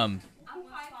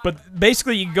 But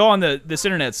basically, you can go on this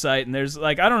internet site, and there's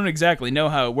like I don't exactly know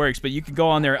how it works, but you can go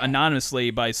on there anonymously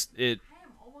by it.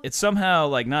 It's somehow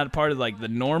like not part of like the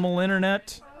normal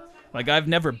internet. Like I've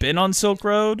never been on Silk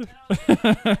Road,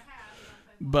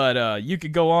 but you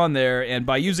could go on there, and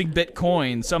by using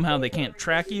Bitcoin, somehow they can't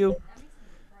track you.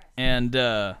 And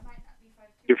you're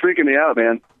freaking me out,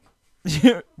 man.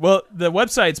 well, the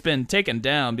website's been taken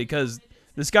down because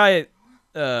this guy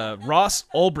Ross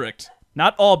Ulbricht.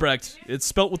 Not Albrecht. It's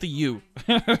spelt with a U.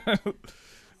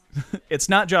 It's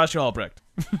not Josh Albrecht.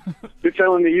 You're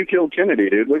telling me you killed Kennedy,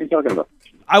 dude. What are you talking about?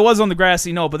 I was on the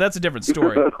grassy knoll, but that's a different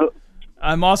story.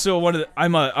 I'm also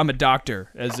I'm a doctor,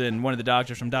 as in one of the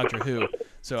doctors from Doctor Who.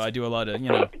 So I do a lot of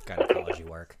gynecology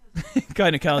work.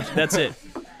 Gynecology. That's it.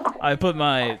 I put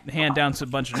my hand down to a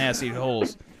bunch of nasty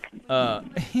holes. But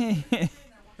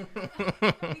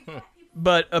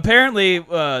apparently,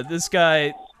 this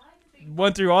guy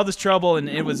went through all this trouble, and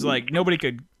it was like nobody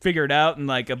could figure it out, and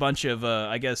like a bunch of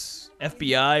I guess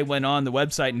FBI went on the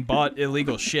website and bought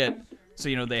illegal shit,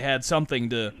 so they had something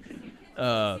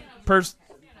to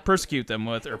persecute them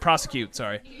with, or prosecute.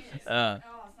 Sorry.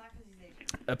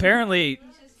 Apparently,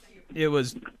 it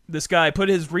was this guy put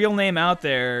his real name out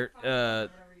there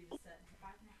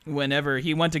whenever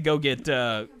he went to go get.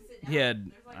 He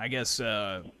had, I guess,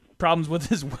 problems with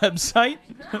his website.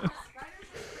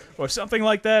 Or something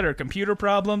like that, or computer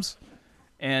problems,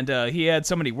 and he had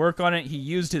somebody work on it. He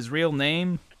used his real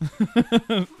name,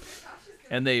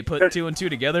 and they put 2 and 2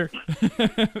 together.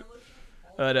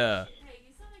 But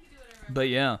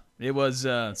yeah, it was.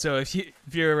 So if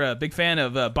you're a big fan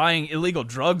of buying illegal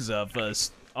drugs off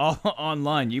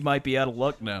online, you might be out of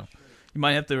luck now. You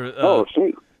might have to.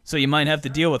 Sweet. So you might have to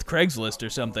deal with Craigslist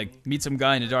or something. Meet some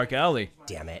guy in a dark alley.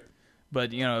 Damn it.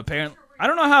 But apparently. I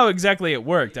don't know how exactly it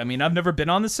worked. I mean, I've never been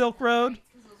on the Silk Road,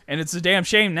 and it's a damn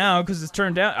shame now because it's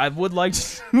turned out. I would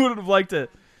have liked to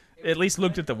at least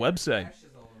looked at the website.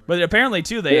 But apparently,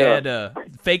 too, they had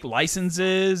fake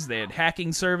licenses. They had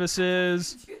hacking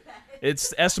services.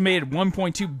 It's estimated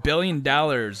 $1.2 billion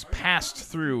passed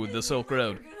through the Silk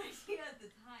Road.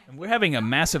 And we're having a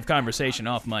massive conversation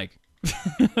off mic.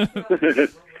 I'm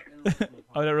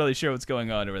not really sure what's going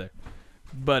on over there.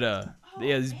 But,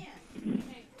 yeah,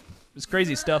 it's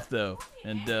crazy stuff, though.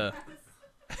 And, are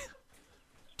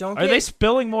they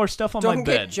spilling more stuff on my bed? Don't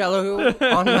get Jell-O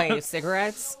on my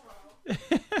cigarettes.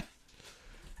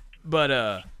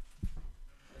 But,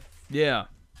 yeah.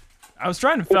 I was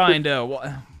trying to find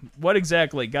what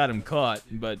exactly got him caught,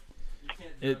 but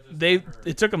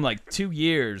it took him like 2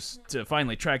 years to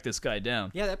finally track this guy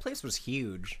down. Yeah, that place was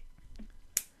huge.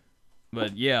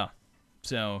 But, yeah.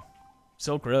 So,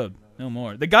 Silk Road, no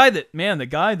more. The guy that ran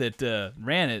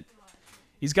it,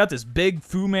 he's got this big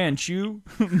Fu Manchu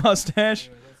mustache,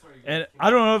 and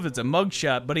I don't know if it's a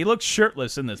mugshot, but he looks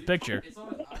shirtless in this picture.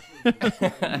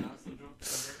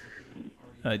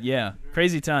 Yeah,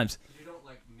 crazy times.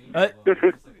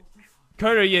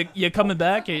 Carter, you coming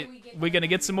back? We gonna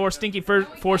get some more stinky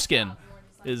foreskin?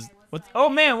 Oh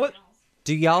man, what?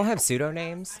 Do y'all have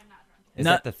pseudonames? Is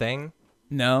that the thing?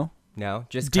 No. No,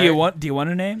 just. Do you want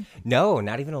a name? No,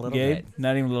 not even a little Gabe? bit.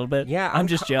 Not even a little bit. Yeah, I'm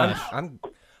just Josh.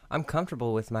 I'm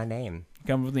comfortable with my name.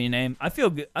 Comfortable with your name. I feel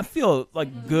good. I feel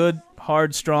like good,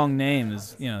 hard, strong name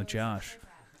is Josh.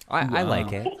 I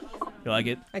like it. You like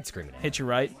it? I'd scream it. Hit you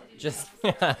right. Just.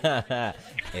 Ew. I love them.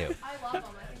 I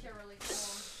think they're really cool.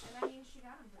 And I mean, she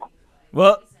got them pretty good.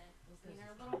 Well, They're a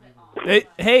little bit off.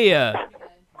 hey,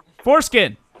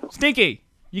 Foreskin, Stinky,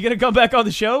 you gonna come back on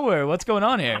the show, or what's going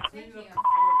on here?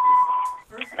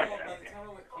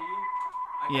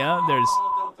 Yeah, there's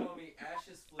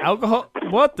alcohol.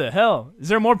 What the hell? Is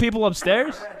there more people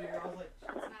upstairs?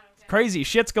 Crazy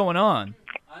shit's going on.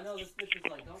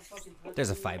 There's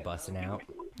a fight busting out.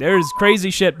 There's crazy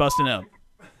shit busting out.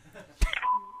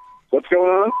 What's going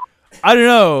on? I don't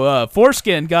know.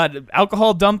 Foreskin got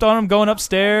alcohol dumped on him going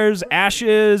upstairs,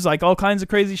 ashes, like all kinds of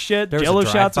crazy shit. There was Jello a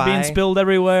shots are being drive-by. spilled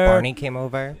everywhere. Barney came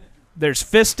over. There's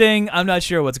fisting. I'm not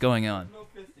sure what's going on.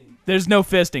 There's no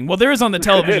fisting. Well, there is on the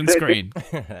television screen.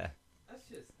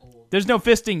 There's no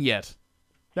fisting yet.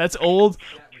 That's old.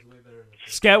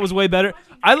 Scat was way better.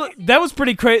 That was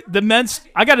pretty crazy.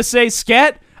 I gotta say,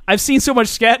 Scat. I've seen so much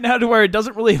Scat now to where it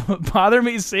doesn't really bother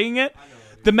me seeing it.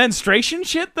 The menstruation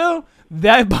shit though,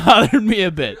 that bothered me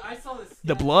a bit.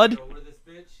 The blood.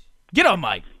 Get on,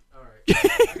 Mike.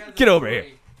 Get over here.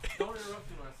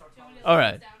 All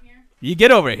right. You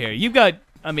get over here. You've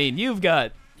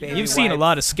seen a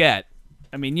lot of scat.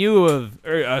 I mean, you are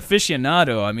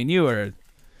aficionado. I mean, you are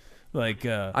like.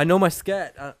 I know my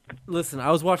scat. Listen,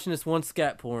 I was watching this one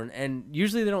scat porn, and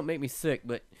usually they don't make me sick,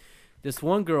 but this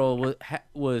one girl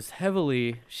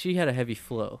she had a heavy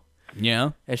flow.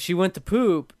 Yeah. And she went to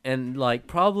poop, and like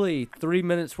probably 3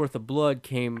 minutes worth of blood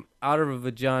came out of her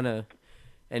vagina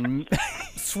and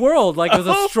swirled like it was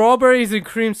a strawberries and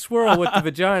cream swirl with the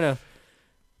vagina.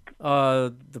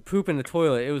 The poop in the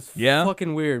toilet. It was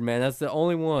fucking weird, man. That's the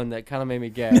only one that kind of made me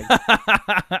gag.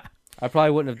 I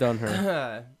probably wouldn't have done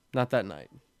her. Not that night.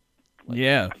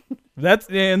 Yeah. That's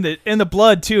and the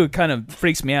blood too. It kind of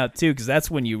freaks me out too, because that's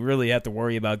when you really have to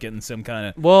worry about getting some kind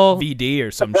of VD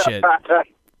or some shit.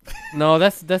 No,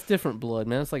 that's different blood,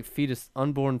 man. It's like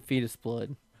unborn fetus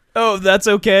blood. Oh, that's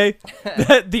okay.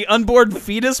 The unborn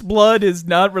fetus blood is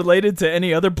not related to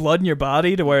any other blood in your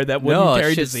body to where that wouldn't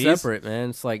carry disease. No, it's separate, man.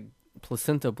 It's like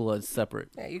placenta blood separate.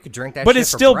 Yeah, you could drink that but shit it's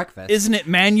still, for breakfast. Isn't it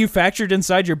manufactured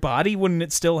inside your body? Wouldn't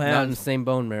it still have? Not in the same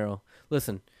bone marrow.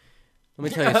 Listen, let me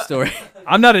tell you a story.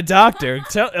 I'm not a doctor.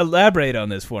 Elaborate on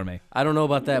this for me. I don't know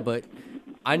about that, but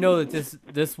I know that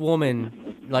this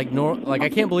woman, like I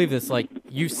can't believe this. Like,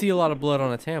 you see a lot of blood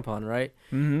on a tampon, right?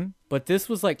 Mm-hmm. But this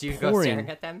was like Do you pouring. go staring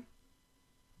at them?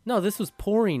 No, this was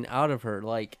pouring out of her,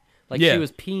 like Yeah. she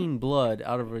was peeing blood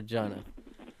out of her vagina,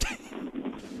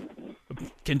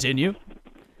 Continue.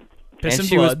 and Pissing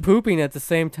she was blood. pooping at the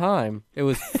same time. It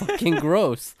was fucking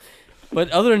gross. But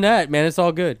other than that, man, it's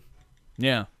all good.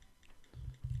 Yeah.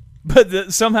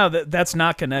 But somehow that's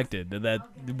not connected. That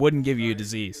wouldn't give you a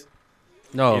disease.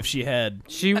 No, If she had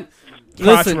she crotch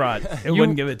listen, rot, it you-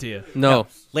 wouldn't give it to you. No,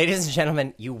 Ladies and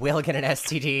gentlemen, you will get an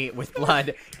STD with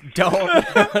blood. Don't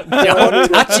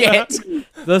touch it.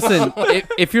 listen.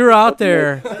 if you're out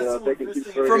there,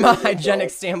 From a hygienic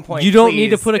standpoint, you don't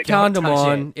need to please put a don't condom touch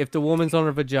on it. if the woman's on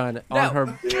her vagina. No. On her,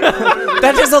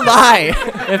 That is a lie.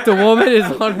 if the woman is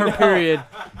on her period,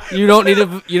 you don't need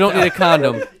a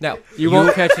condom. No, You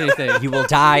won't catch anything. You will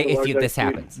die if this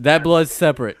happens. That blood's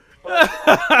separate.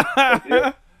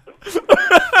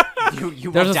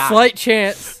 You There's will a die. slight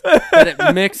chance that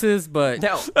it mixes, but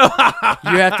No.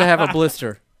 you have to have a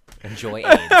blister. Enjoy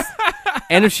AIDS.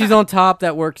 And if she's on top,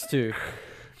 that works too.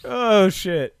 Oh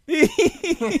shit.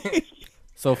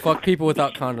 So fuck people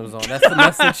without condoms on. That's the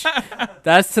message.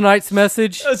 That's tonight's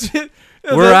message.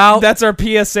 We're out. That's our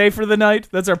PSA for the night.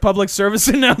 That's our public service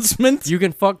announcement. You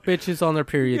can fuck bitches on their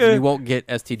periods and you won't get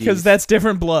STDs. Because that's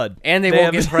different blood. And they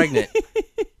won't get pregnant.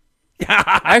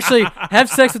 Actually, have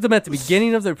sex with them at the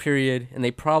beginning of their period and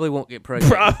they probably won't get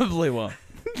pregnant. Probably won't.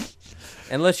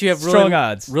 Unless you have Strong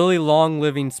odds. really long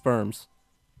living sperms.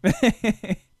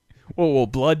 Will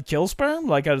blood kill sperm?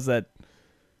 Like, how does that?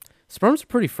 Sperms are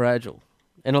pretty fragile.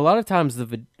 And a lot of times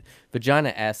the vagina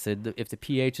acid, if the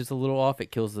pH is a little off,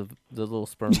 it kills the little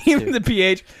sperms Even too. the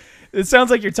pH. It sounds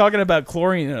like you're talking about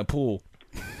chlorine in a pool.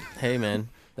 Hey man,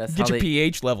 that's Get how your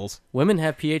pH levels. women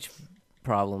have pH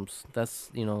problems. That's,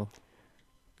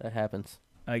 that happens.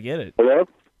 I get it. Hello?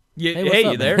 Hey, what's Hey,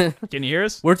 up, you there? man? Can you hear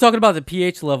us? We're talking about the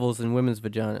pH levels in women's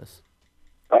vaginas.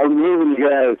 I'm moving, you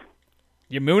guys.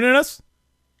 You mooning us?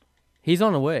 He's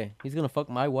on the way. He's gonna fuck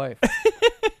my wife.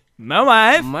 No,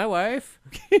 wife. My wife?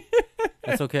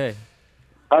 That's okay.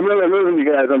 I'm really moving,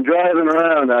 you guys. I'm driving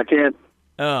around. I can't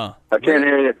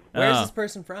hear you. Where's Oh. this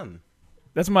person from?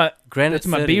 That's my Granite That's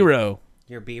my City. B-row.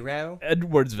 Your B-row?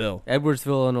 Edwardsville. Edwardsville,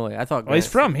 Illinois. I thought. Well, he's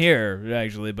Granite from City. here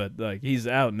actually, but like he's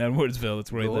out in Edwardsville.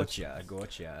 That's where he lives.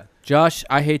 Gotcha. Josh,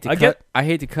 I hate to I cut. get- I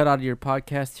hate to cut out of your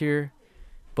podcast here,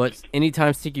 but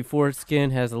anytime Stinky Foreskin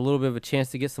has a little bit of a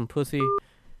chance to get some pussy,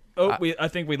 Oh, I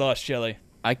think we lost Shelly.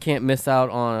 I can't miss out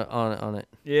on it.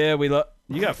 Yeah,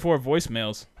 you got 4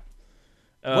 voicemails.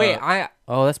 Wait,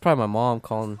 Oh, that's probably my mom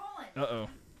calling. Uh-oh.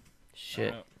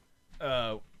 Shit.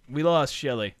 We lost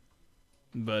Shelly.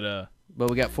 But But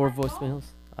we got 4 voicemails.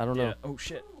 I don't yeah. know. Oh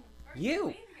shit.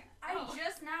 you. I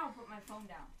just now put my phone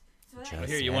down. So that Just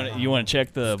Here, you want to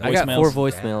check the voicemails? I got 4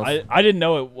 voicemails. I didn't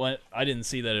know it went. I didn't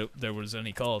see that there was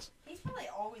any calls. he's probably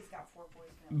always got 4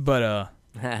 voicemails.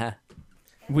 But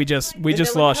we just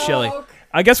lost Shelly.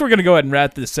 I guess we're gonna go ahead and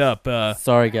wrap this up.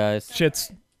 Sorry, guys.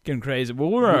 Shit's getting crazy. Well,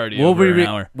 we're already over an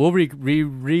hour. We'll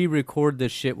re-record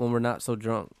this shit when we're not so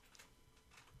drunk.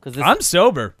 Cause I'm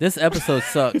sober. this episode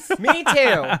sucks. Me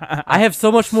too. I have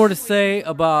so much more to say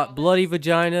about bloody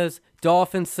vaginas,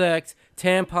 dolphin sex,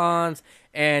 tampons,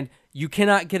 and you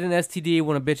cannot get an STD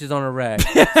when a bitch is on a rag.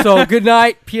 So good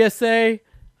night, PSA.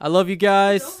 I love you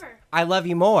guys. Over. I love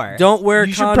you more. Don't wear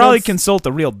You condoms. should probably consult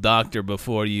a real doctor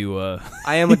before you.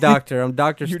 I am a doctor. I'm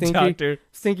Dr. Your Stinky. doctor.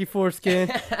 Stinky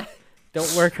foreskin.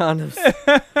 Don't wear condoms.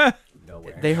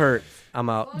 Nowhere. They hurt. I'm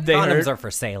out. They Condoms hurt. are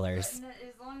for sailors. And that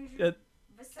as long as you're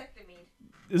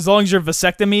vasectomied. As long as you're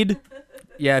vasectomied.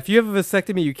 Yeah, if you have a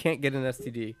vasectomy, you can't get an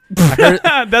STD.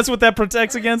 That's what that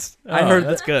protects against. I heard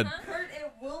that's good. Heard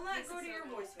it will not go to your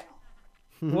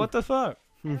voicemail. What the fuck?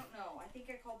 I don't know. I think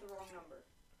I called the wrong number.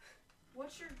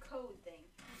 What's your code thing?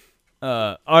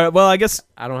 All right. Well, I guess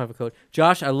I don't have a code.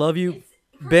 Josh, I love you.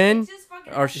 Ben, Just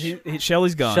fucking or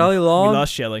Shelly's gone. Shelley Long? We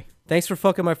lost Shelly. thanks for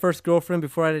fucking my first girlfriend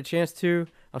before I had a chance to.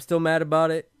 I'm still mad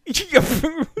about it.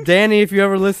 Danny, if you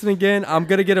ever listen again, I'm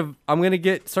gonna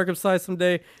get circumcised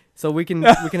someday so we can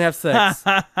have sex.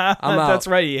 I'm out. That's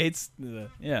right. He hates.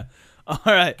 Yeah. All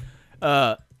right.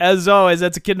 As always,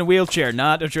 that's a kid in a wheelchair,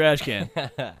 not a trash can.